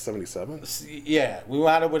what's that, 77? Yeah, we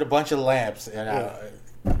wound up with a bunch of lamps, and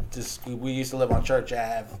we used to live on Church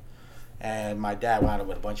Ave, and my dad wound up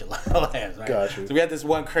with a bunch of lamps. Right? Gotcha. So we had this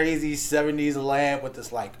one crazy '70s lamp with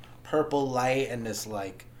this like purple light and this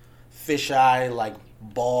like fisheye like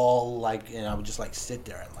ball, like, and I would just like sit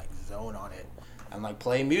there and like zone on it and like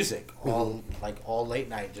play music all all late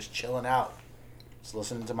night, just chilling out, just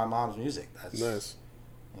listening to my mom's music. That's Nice.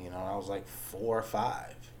 You know, I was like 4 or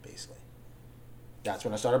 5, basically. That's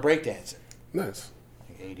when I started breakdancing. Nice.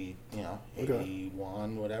 Like 80, you know, Okay.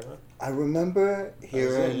 81, whatever. I remember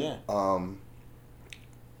hearing, yeah.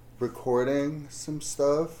 recording some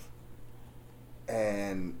stuff,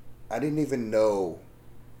 and I didn't even know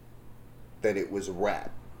that it was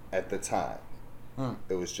rap at the time.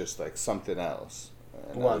 It was just like something else.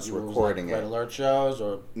 And I was you were, recording like, Red it. Alert shows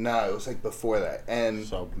or No, it was like before that. And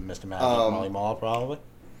so Mr. Magic, Molly Mall, probably.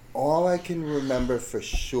 all I can remember for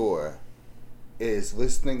sure is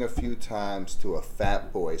listening a few times to a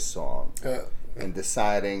Fat Boy song and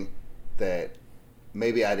deciding that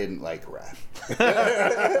maybe I didn't like rap.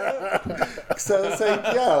 So it's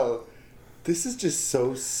like, yo, this is just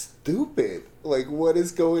so stupid. Like, what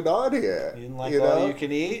is going on here? You didn't like You All know? You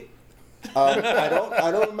Can Eat? I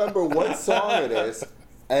don't remember what song it is.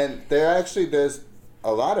 And there's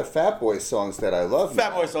a lot of Fat Boy songs that I love.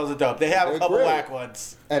 Fat Boy songs are dope. They have a They're couple great. whack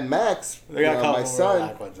ones. And Max, They got a couple my real son,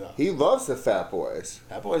 whack ones, though. he loves the Fat Boys.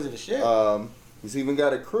 Fat Boys are the shit. He's even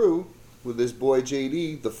got a crew with his boy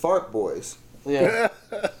JD, the Fart Boys. Yeah.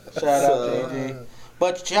 Shout out JD.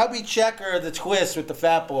 But Chubby Checker, the twist with the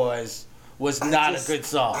Fat Boys was not a good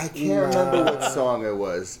song. I can't remember what song it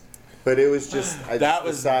was, but it was just I That just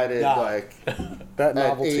was decided not- like That at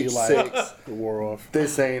novelty, age like, 6, it wore off.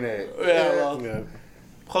 this ain't it. Yeah, well, Yeah.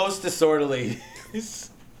 Post Disorderly with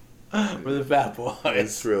the Fat Boys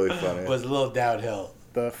It's really funny. was a little downhill.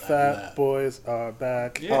 The Fat Boys are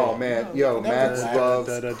back. Yeah. Oh man, yo, Max loves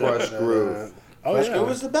Crush Groove. Oh, Crush yeah. Groove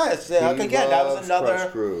was the best. Yeah, He again, that was loves Crush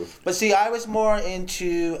another. Groove. But see, I was more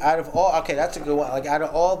into out of all. Okay, that's a good one. Like out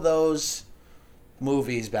of all those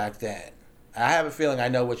movies back then, I have a feeling I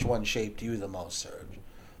know which one shaped you the most, Serge.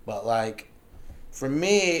 But like, for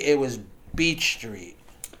me, it was Beach Street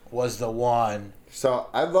was the one. So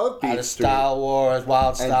I love Out Beat of Street. Star Wars,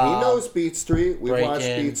 Wild And Style. he knows Beat Street. We watched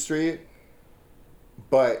Breakin'. Beat Street.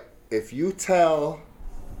 But if you tell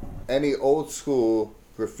any old school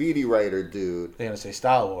graffiti writer dude, They're gonna say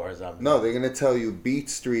Star Wars. no, they're gonna tell you Beat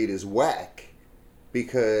Street is whack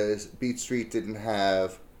because Beat Street didn't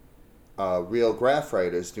have real graph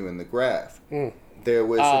writers doing the graph. There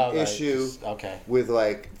was an issue Okay. with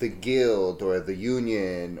like the guild or the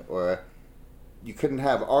union, or you couldn't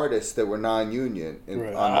have artists that were non-union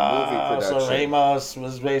Right. on the movie So production. Ramos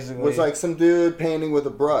was basically It was like some dude painting with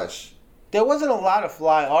a brush. there wasn't a lot of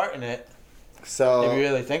fly art in it So if you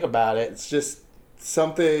really think about it. it's just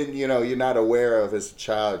something you're not aware of as a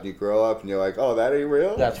child. You grow up and you're like, oh, that ain't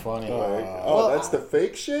real. That's funny. Like, Well, that's the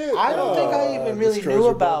fake shit. I don't think I even really destroys knew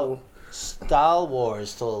your about bubble. Star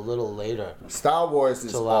Wars till a little later. Star Wars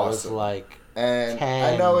is Till I was awesome, like, and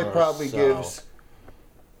 10 I know it or probably so. gives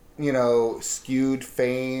skewed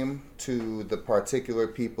fame to the particular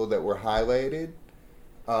people that were highlighted.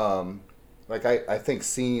 Like I think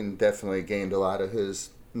Scene definitely gained a lot of his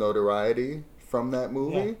notoriety from that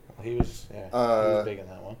movie. yeah, he was big in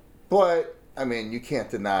that one. But I mean, you can't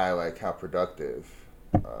deny like how productive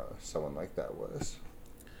someone like that was.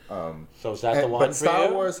 So is that the one But for Star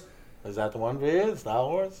you? Wars. Is that the one for you? Star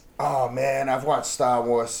Wars? Oh man, I've watched Star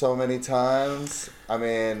Wars so many times. I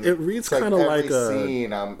mean, It reads it's like kinda every like a-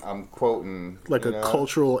 scene I'm quoting, Like you a know?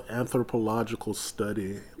 cultural anthropological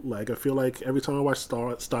study. Like I feel like every time I watch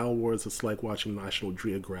Star Wars, it's like watching National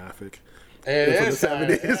Geographic. It From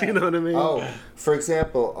the is. 70s, you know what I mean? Oh, for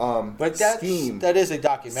example, But Scheme, that is a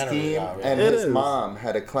documentary. Scheme, though, really. and It his is. mom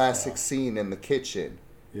had a classic scene in the kitchen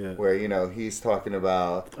Yeah. where he's talking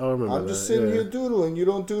about. I remember I'm just that, sitting yeah. here doodling. You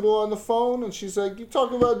don't doodle on the phone, and she's like, "You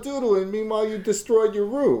talking about doodling? Meanwhile, you destroyed your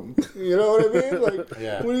room." You know what I mean? Like,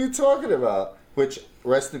 Yeah. what are you talking about? Which,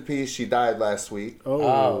 rest in peace, she died last week.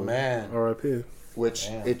 Oh, man. R.I.P. Which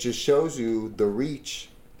Damn. it just shows you the reach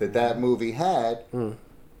that movie had.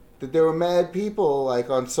 That there were mad people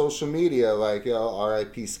like on social media, like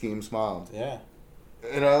R.I.P. Scheme's mom. Yeah,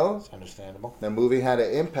 You know, it's understandable. that movie had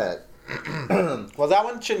an impact. Well, that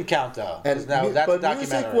one shouldn't count, though. And Now, that's a but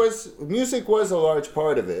documentary. music was a large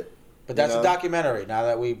part of it. But that's you a know? documentary. Now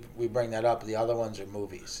that we bring that up, the other ones are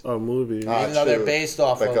movies. A movie. Ah, Even though they're true. based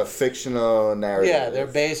off like a of fictional narrative. yeah, they're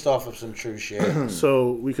based off of some true shit.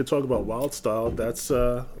 So we could talk about Wild Style. That's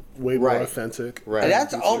way more Right. authentic. Right. And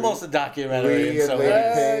that's almost a documentary. Lee in some and Lady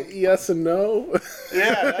ways. Pink. Yes and no.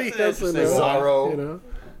 Yeah, that's an Yes and interesting no. one. Zorro. You know?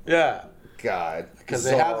 Yeah, God. because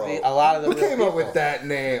they have Zorro. a lot of the Who real came up people. with that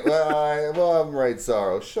name? Well, I'm right,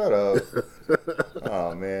 Zorro. Shut up.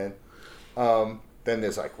 Oh man. Then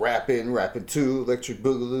there's like Rappin' 2, Electric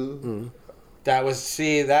Boogaloo, That was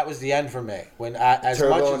the end for me. When as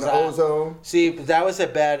Turbo much and as Ozone. see, but that was a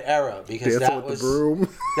bad era because Dancing that with was the Broom.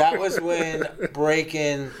 that was when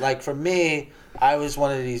breaking. Like for me, I was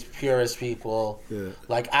one of these purist people. Yeah.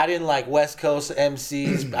 Like I didn't like West Coast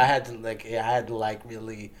MCs. I had to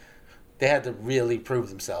really. They had to really prove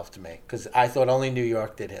themselves to me because I thought only New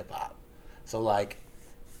York did hip hop. So like,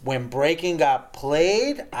 when breaking got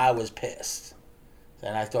played, I was pissed.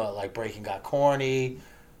 And I thought like breaking got corny.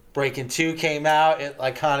 Breaking 2 came out. It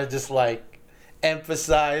like kind of just like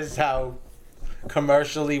emphasized how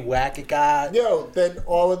commercially whack it got. Yo, then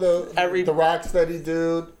all of the rocks that he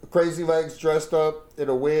did, Crazy Legs dressed up in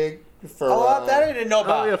a wig for. Oh, that I didn't know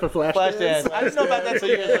about. yeah, for Flashdance. I didn't know about that till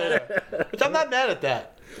years later. Which I'm not mad at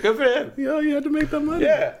that. Good for him. Yo, you had to make that money.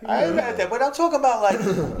 Yeah, I ain't mad at that. But I'm talking about like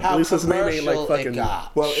how At least his name ain't commercial like fucking it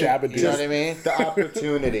got. Well, Shabba You know what I mean? The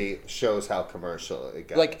opportunity shows how commercial it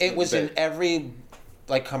got. Like it was in every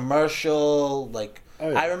like commercial. Like Oh,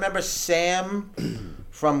 yeah. I remember Sam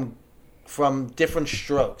from Different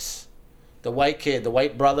Strokes, the white kid, the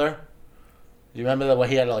white brother. You remember that when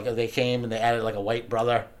he had like they came and they added like a white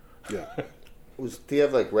brother? Yeah. Do you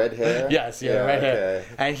have like red hair? Yes, yeah, right here. okay.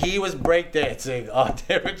 And he was breakdancing on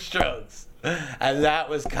different strokes. And that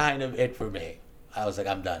was kind of it for me. I was like,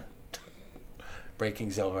 I'm done.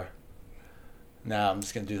 Breaking's over. Now I'm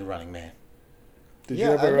just going to do the Running Man. Did Yeah,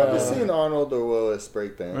 you ever? I've never seen Arnold or Willis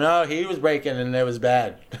breakdance. No, he was breaking and it was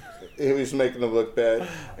bad. He was making them look bad.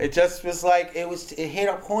 It just was like, it hit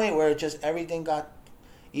a point where it just everything got,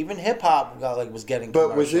 even hip hop was getting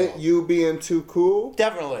But was commercial. it you being too cool?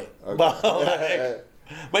 Definitely. Okay.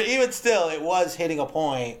 But even still, it was hitting a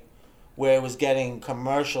point where it was getting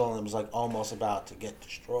commercial and it was like almost about to get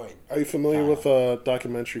destroyed. Are you familiar with a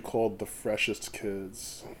documentary called The Freshest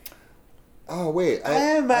Kids? Oh wait, I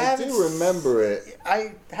haven't do remember it.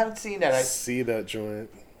 I haven't seen that. See that joint?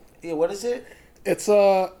 Yeah, what is it? It's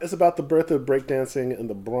about the birth of breakdancing in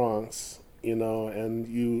the Bronx, and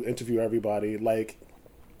you interview everybody. Like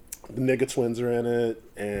the Nigga Twins are in it,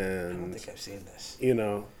 I don't and think I've seen this.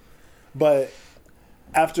 but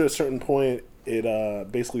after a certain point, it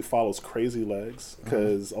basically follows Crazy Legs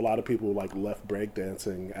because a lot of people like left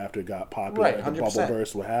breakdancing after it got popular, Right, the 100%. bubble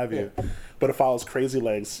burst, what have you. But it follows Crazy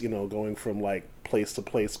Legs, going from like place to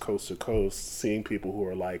place, coast to coast, seeing people who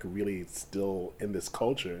are like really still in this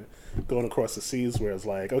culture, going across the seas where it's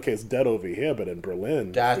like, okay, it's dead over here, but in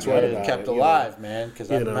Berlin, That's forget what it about kept it, alive, man.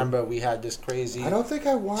 Because I You know. remember we had this crazy. I don't think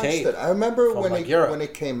I watched Tape it. I remember from, when like, it Europe. when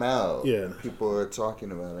it came out. Yeah. People were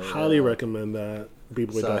talking about it. Highly Yeah. recommend that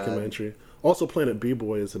B-Boy Sad. documentary. Also, Planet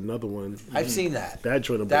B-Boy is another one. I've seen that. That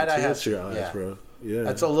joint will That bring I have tears to your seen, eyes, yeah. bro. Yeah.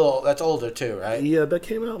 That's older too, right? Yeah, that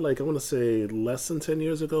came out like I want to say less than 10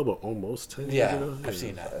 years ago, but almost 10 years Yeah, ago. I've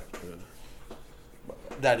seen that.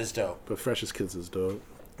 That is dope. But Freshest Kids is dope.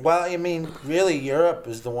 Well, I mean, really, Europe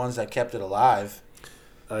is the ones that kept it alive.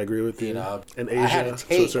 I agree with you. You know, and I had Asia a to a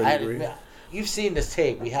tape. certain degree. You've seen this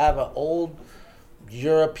tape. We have an old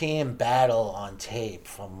European battle on tape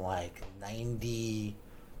from like 95-ish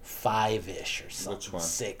or something. Which one?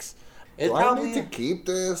 6. Do I need to keep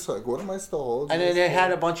this? Like, what am I still holding? And then this it had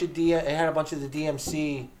for? a bunch of it had a bunch of the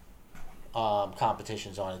DMC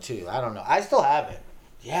competitions on it too. I don't know. I still have it.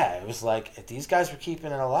 Yeah, it was like these guys were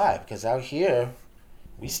keeping it alive because out here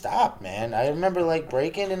we stopped, man. I remember like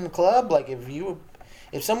breaking in the club. Like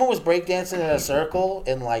if someone was breakdancing in a circle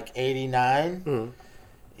in like '89,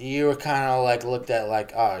 you were kind of like looked at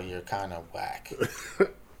like, oh, you're kind of whack.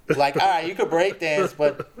 Like, all right, you could breakdance,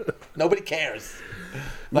 but nobody cares.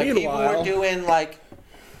 Like people Meanwhile- were doing like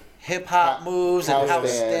hip hop moves and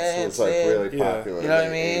house dance was like dancing. really Yeah. popular. You know what I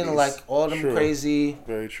in the mean? 80s. Like all them True. crazy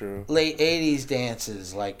Very true. late '80s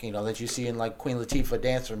dances, like that you see in like Queen Latifah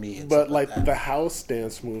Dance for Me. And But stuff like that. the house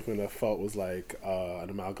dance movement, I felt was like an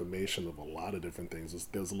amalgamation of a lot of different things.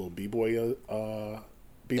 There was a little b-boy,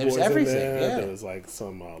 b-boys in everything, there. yeah. There was like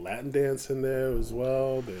some Latin dance in there as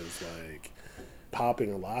well. There's like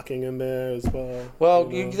popping and locking in there as well.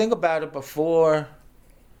 Well, you you know? think about it before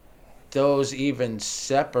those even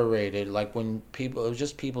separated, like when it was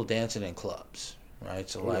just people dancing in clubs, right?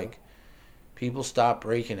 So like people stopped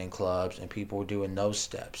breaking in clubs and people were doing those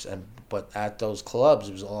steps, but at those clubs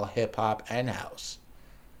it was all hip hop and house.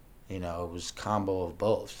 It was combo of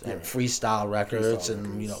both and freestyle records Freestyle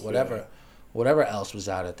and records, whatever else was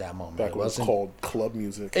out at that moment. Back when it was called club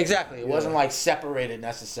music. Exactly. It Yeah. wasn't like separated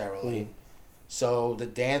necessarily. So the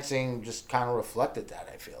dancing just kind of reflected that,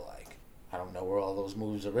 I feel like. I don't know where all those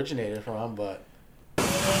moves originated from, but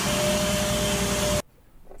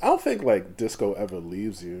I don't think like disco ever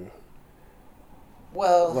leaves you.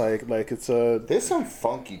 well, Like it's a There's some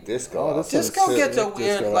funky disco. Oh, out this there, is disco too. gets a disco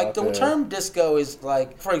weird out like the there. term disco is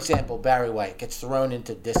like, for example, Barry White gets thrown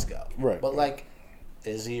into disco. Right. But like,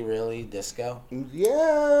 is he really disco?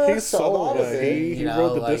 Yeah, he's a so lot of it. he You know,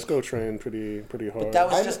 rode the like- disco train pretty hard. That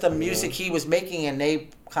was I- just the music he was making, and they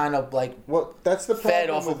kind of like Well, that's the problem fed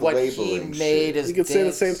off with of what he labeling made shit. as You could say the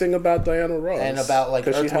dance. same thing about Diana Ross And about like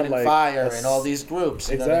 'cause she Earth, had, Wind, and like, Fire a and all these groups.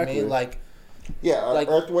 You know what I Exactly. mean? Like, Yeah, like-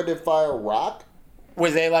 Earth, Wind, and Fire rock. were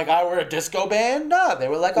they like, we're a disco band? No, they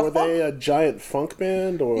were like a Were funk. they a giant funk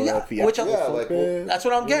band or Yeah, a theatrical which- Yeah, funk like, band? That's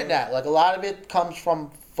what I'm getting at. Like, a lot of it comes from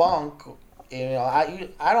funk. I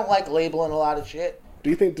don't like labeling a lot of shit. Do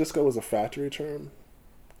you think disco was a factory term?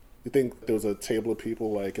 You think there was a table of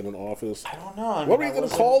people like in an office? I don't know. I What mean, are you I going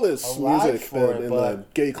to wasn't call this alive music for then it, in but the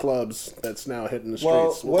gay clubs that's now hitting the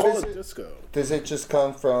Well, streets? what We'll is call it it? disco. Does it just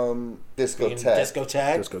come from discotheque?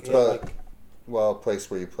 discotheque. Discotheque. Yeah, But, like, well, a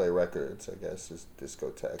place where you play records, I guess, is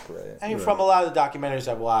discotheque, right? I mean, from a lot of the documentaries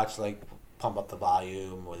I've watched, like Pump Up the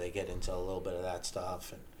Volume, where they get into a little bit of that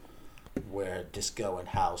stuff, and where disco and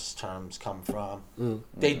house terms come from.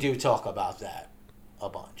 They do talk about that a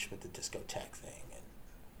bunch with the discotheque thing. And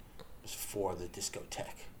was for the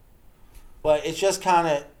discotheque. But it's just kind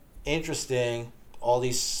of interesting. All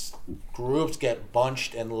these groups get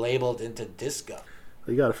bunched and labeled into disco.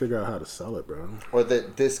 You got to figure out how to sell it, bro. Or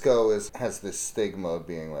that disco has this stigma of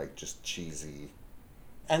being like just cheesy.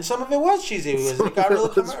 And some of it was cheesy. It got real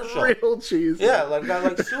commercial. Real cheesy. Yeah, like got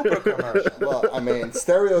like super commercial. Well, I mean,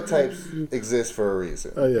 stereotypes exist for a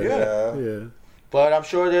reason. Oh, yeah. Yeah. Yeah. But I'm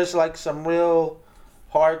sure there's like some real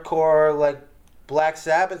hardcore like Black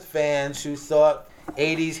Sabbath fans who thought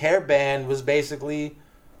 80s hair band was basically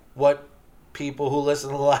what people who listen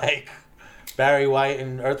to like Barry White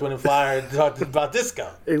and Earth, Wind and Fire talked about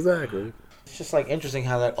disco. Exactly. It's just like interesting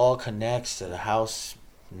how that all connects to the house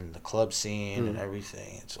and the club scene and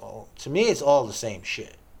everything. It's all, to me, it's all the same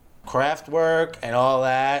shit. Kraftwerk and all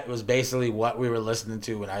that was basically what we were listening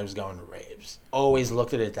to when I was going to raves. Always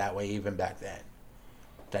looked at it that way, even back then.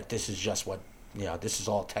 That this is just what, this is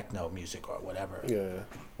all techno music or whatever. Yeah.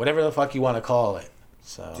 Whatever the fuck you want to call it.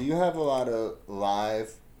 So Do you have a lot of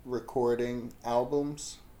live recording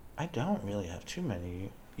albums? I don't really have too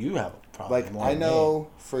many. You have probably Like, more I than know,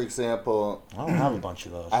 for example, me. I don't have a bunch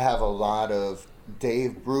of those. I have a lot of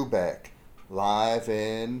Dave Brubeck live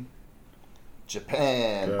in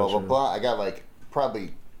Japan, blah, blah, Gotcha. blah. I got like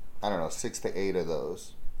probably, 6 to 8 of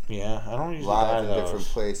those Yeah, I don't usually buy live in those. different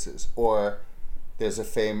places. Or there's a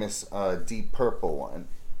famous Deep Purple one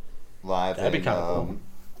live That'd be kinda cool.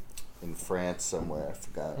 in France somewhere. I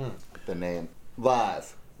forgot the name.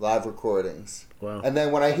 Live recordings. Wow. And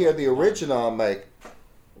then when I hear the original, I'm like,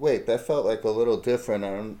 wait, that felt like a little different.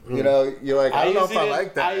 You're like, I don't know if I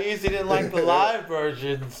like that. I usually didn't like the live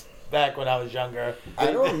versions back when I was younger.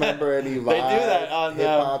 I don't remember any live that on the-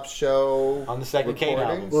 hip hop show on the second Kane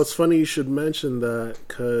recordings. album. Well, it's funny you should mention that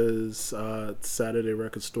because Saturday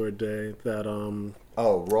Record Store Day, that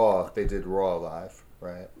Oh, Raw. They did Raw live,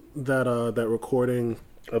 right? that recording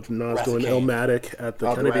of Nas Wrath doing of Cain. Illmatic at the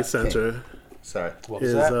Oh, Kennedy Wrath of Cain. Center Sorry. What was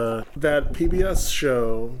is that? that PBS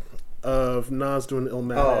show of Nas doing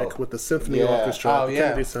Illmatic Oh. with the Symphony Yeah. Orchestra at Oh, the yeah.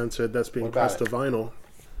 Kennedy Center that's being What about pressed to it? vinyl.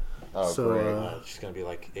 Oh, So, great. It's just gonna be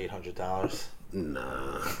like $800.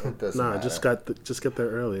 Nah, It doesn't nah, matter. just get there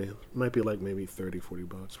early. Might be like maybe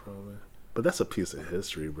 $30-$40 probably. But that's a piece of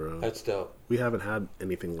history, bro. That's dope. We haven't had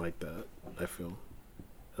anything like that, I feel.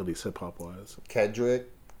 At least hip hop wise. Kedrick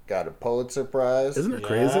got a Pulitzer Prize. Isn't it Yeah.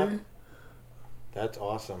 crazy? That's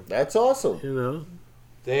awesome. That's awesome. You know?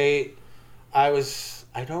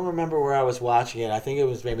 I don't remember where I was watching it. I think it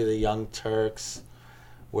was maybe the Young Turks,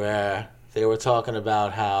 where they were talking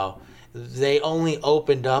about how they only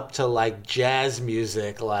opened up to like jazz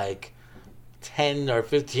music like 10 or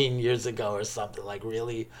 15 years ago or something, like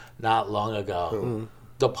really not long ago.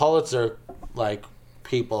 The Pulitzer like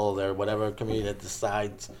people or whatever community that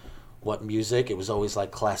decides what music, it was always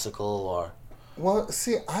like classical or Well,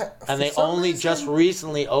 see, and they only just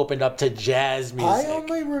recently opened up to jazz music. I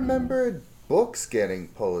only remembered books getting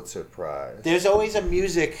Pulitzer Prize. There's always a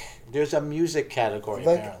music category.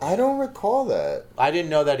 Like, apparently. I don't recall that. I didn't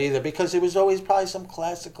know that either because it was always probably some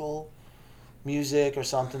classical music or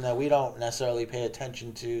something that we don't necessarily pay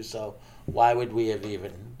attention to. So why would we have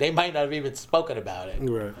even? They might not have even spoken about it.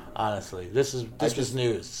 Right. Honestly, this was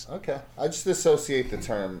news. Okay. I just associate the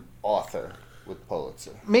term author with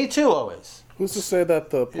Pulitzer. Me too, always. Who's to say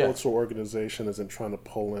that the Yeah. Pulitzer organization isn't trying to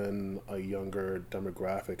pull in a younger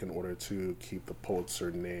demographic in order to keep the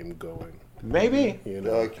Pulitzer name going? Maybe You They're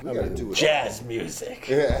know? like, we gotta do it. jazz music.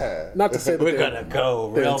 Yeah. Not to say that We're their, gonna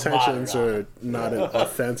go their real intentions modern. are not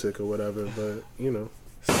authentic or whatever, but, you know.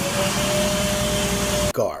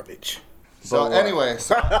 Garbage. So anyway,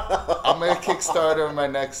 I'm gonna Kickstarter my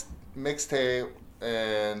next mixtape,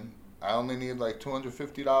 and I only need like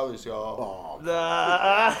 $250, y'all.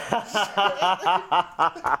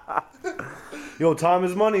 Yo, time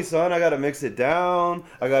is money, son. I gotta mix it down.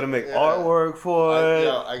 I gotta make Yeah. artwork for it.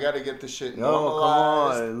 I gotta get the shit Yo, come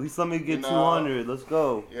normalized. on. At least let me get you know. 200. Let's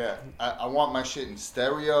go. Yeah, I want my shit in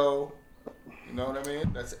stereo. You know what I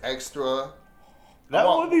mean? That's extra. That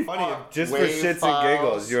want- would be funny if just for wave shits and files.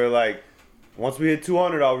 giggles, you're like, once we hit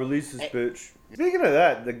 200, I'll release this bitch. Speaking of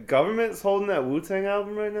that, the government's holding that Wu-Tang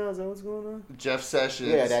album right now. Is that what's going on? Jeff Sessions.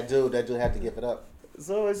 Yeah, that dude had to give it up.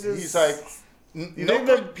 So it's just. He's like, you no think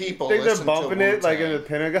they're, good people think they're listen bumping to it like in the Wu-Tang.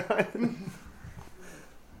 Pentagon?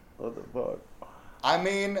 What the fuck? I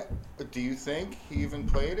mean, do you think he even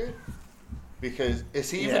played it? Because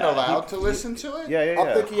is he even Yeah, allowed to listen to it? Yeah, yeah, yeah.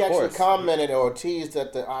 I think he of actually course. commented or teased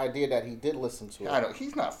at the idea that he did listen to it. I don't.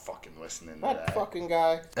 He's not fucking listening to That that. fucking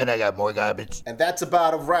guy. And I got more garbage. And that's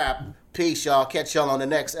about a wrap. Peace, y'all. Catch y'all on the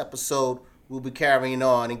next episode. We'll be carrying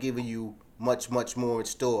on and giving you much, much more in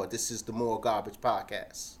store. This is the More Garbage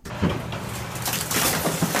Podcast.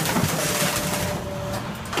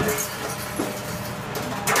 Peace.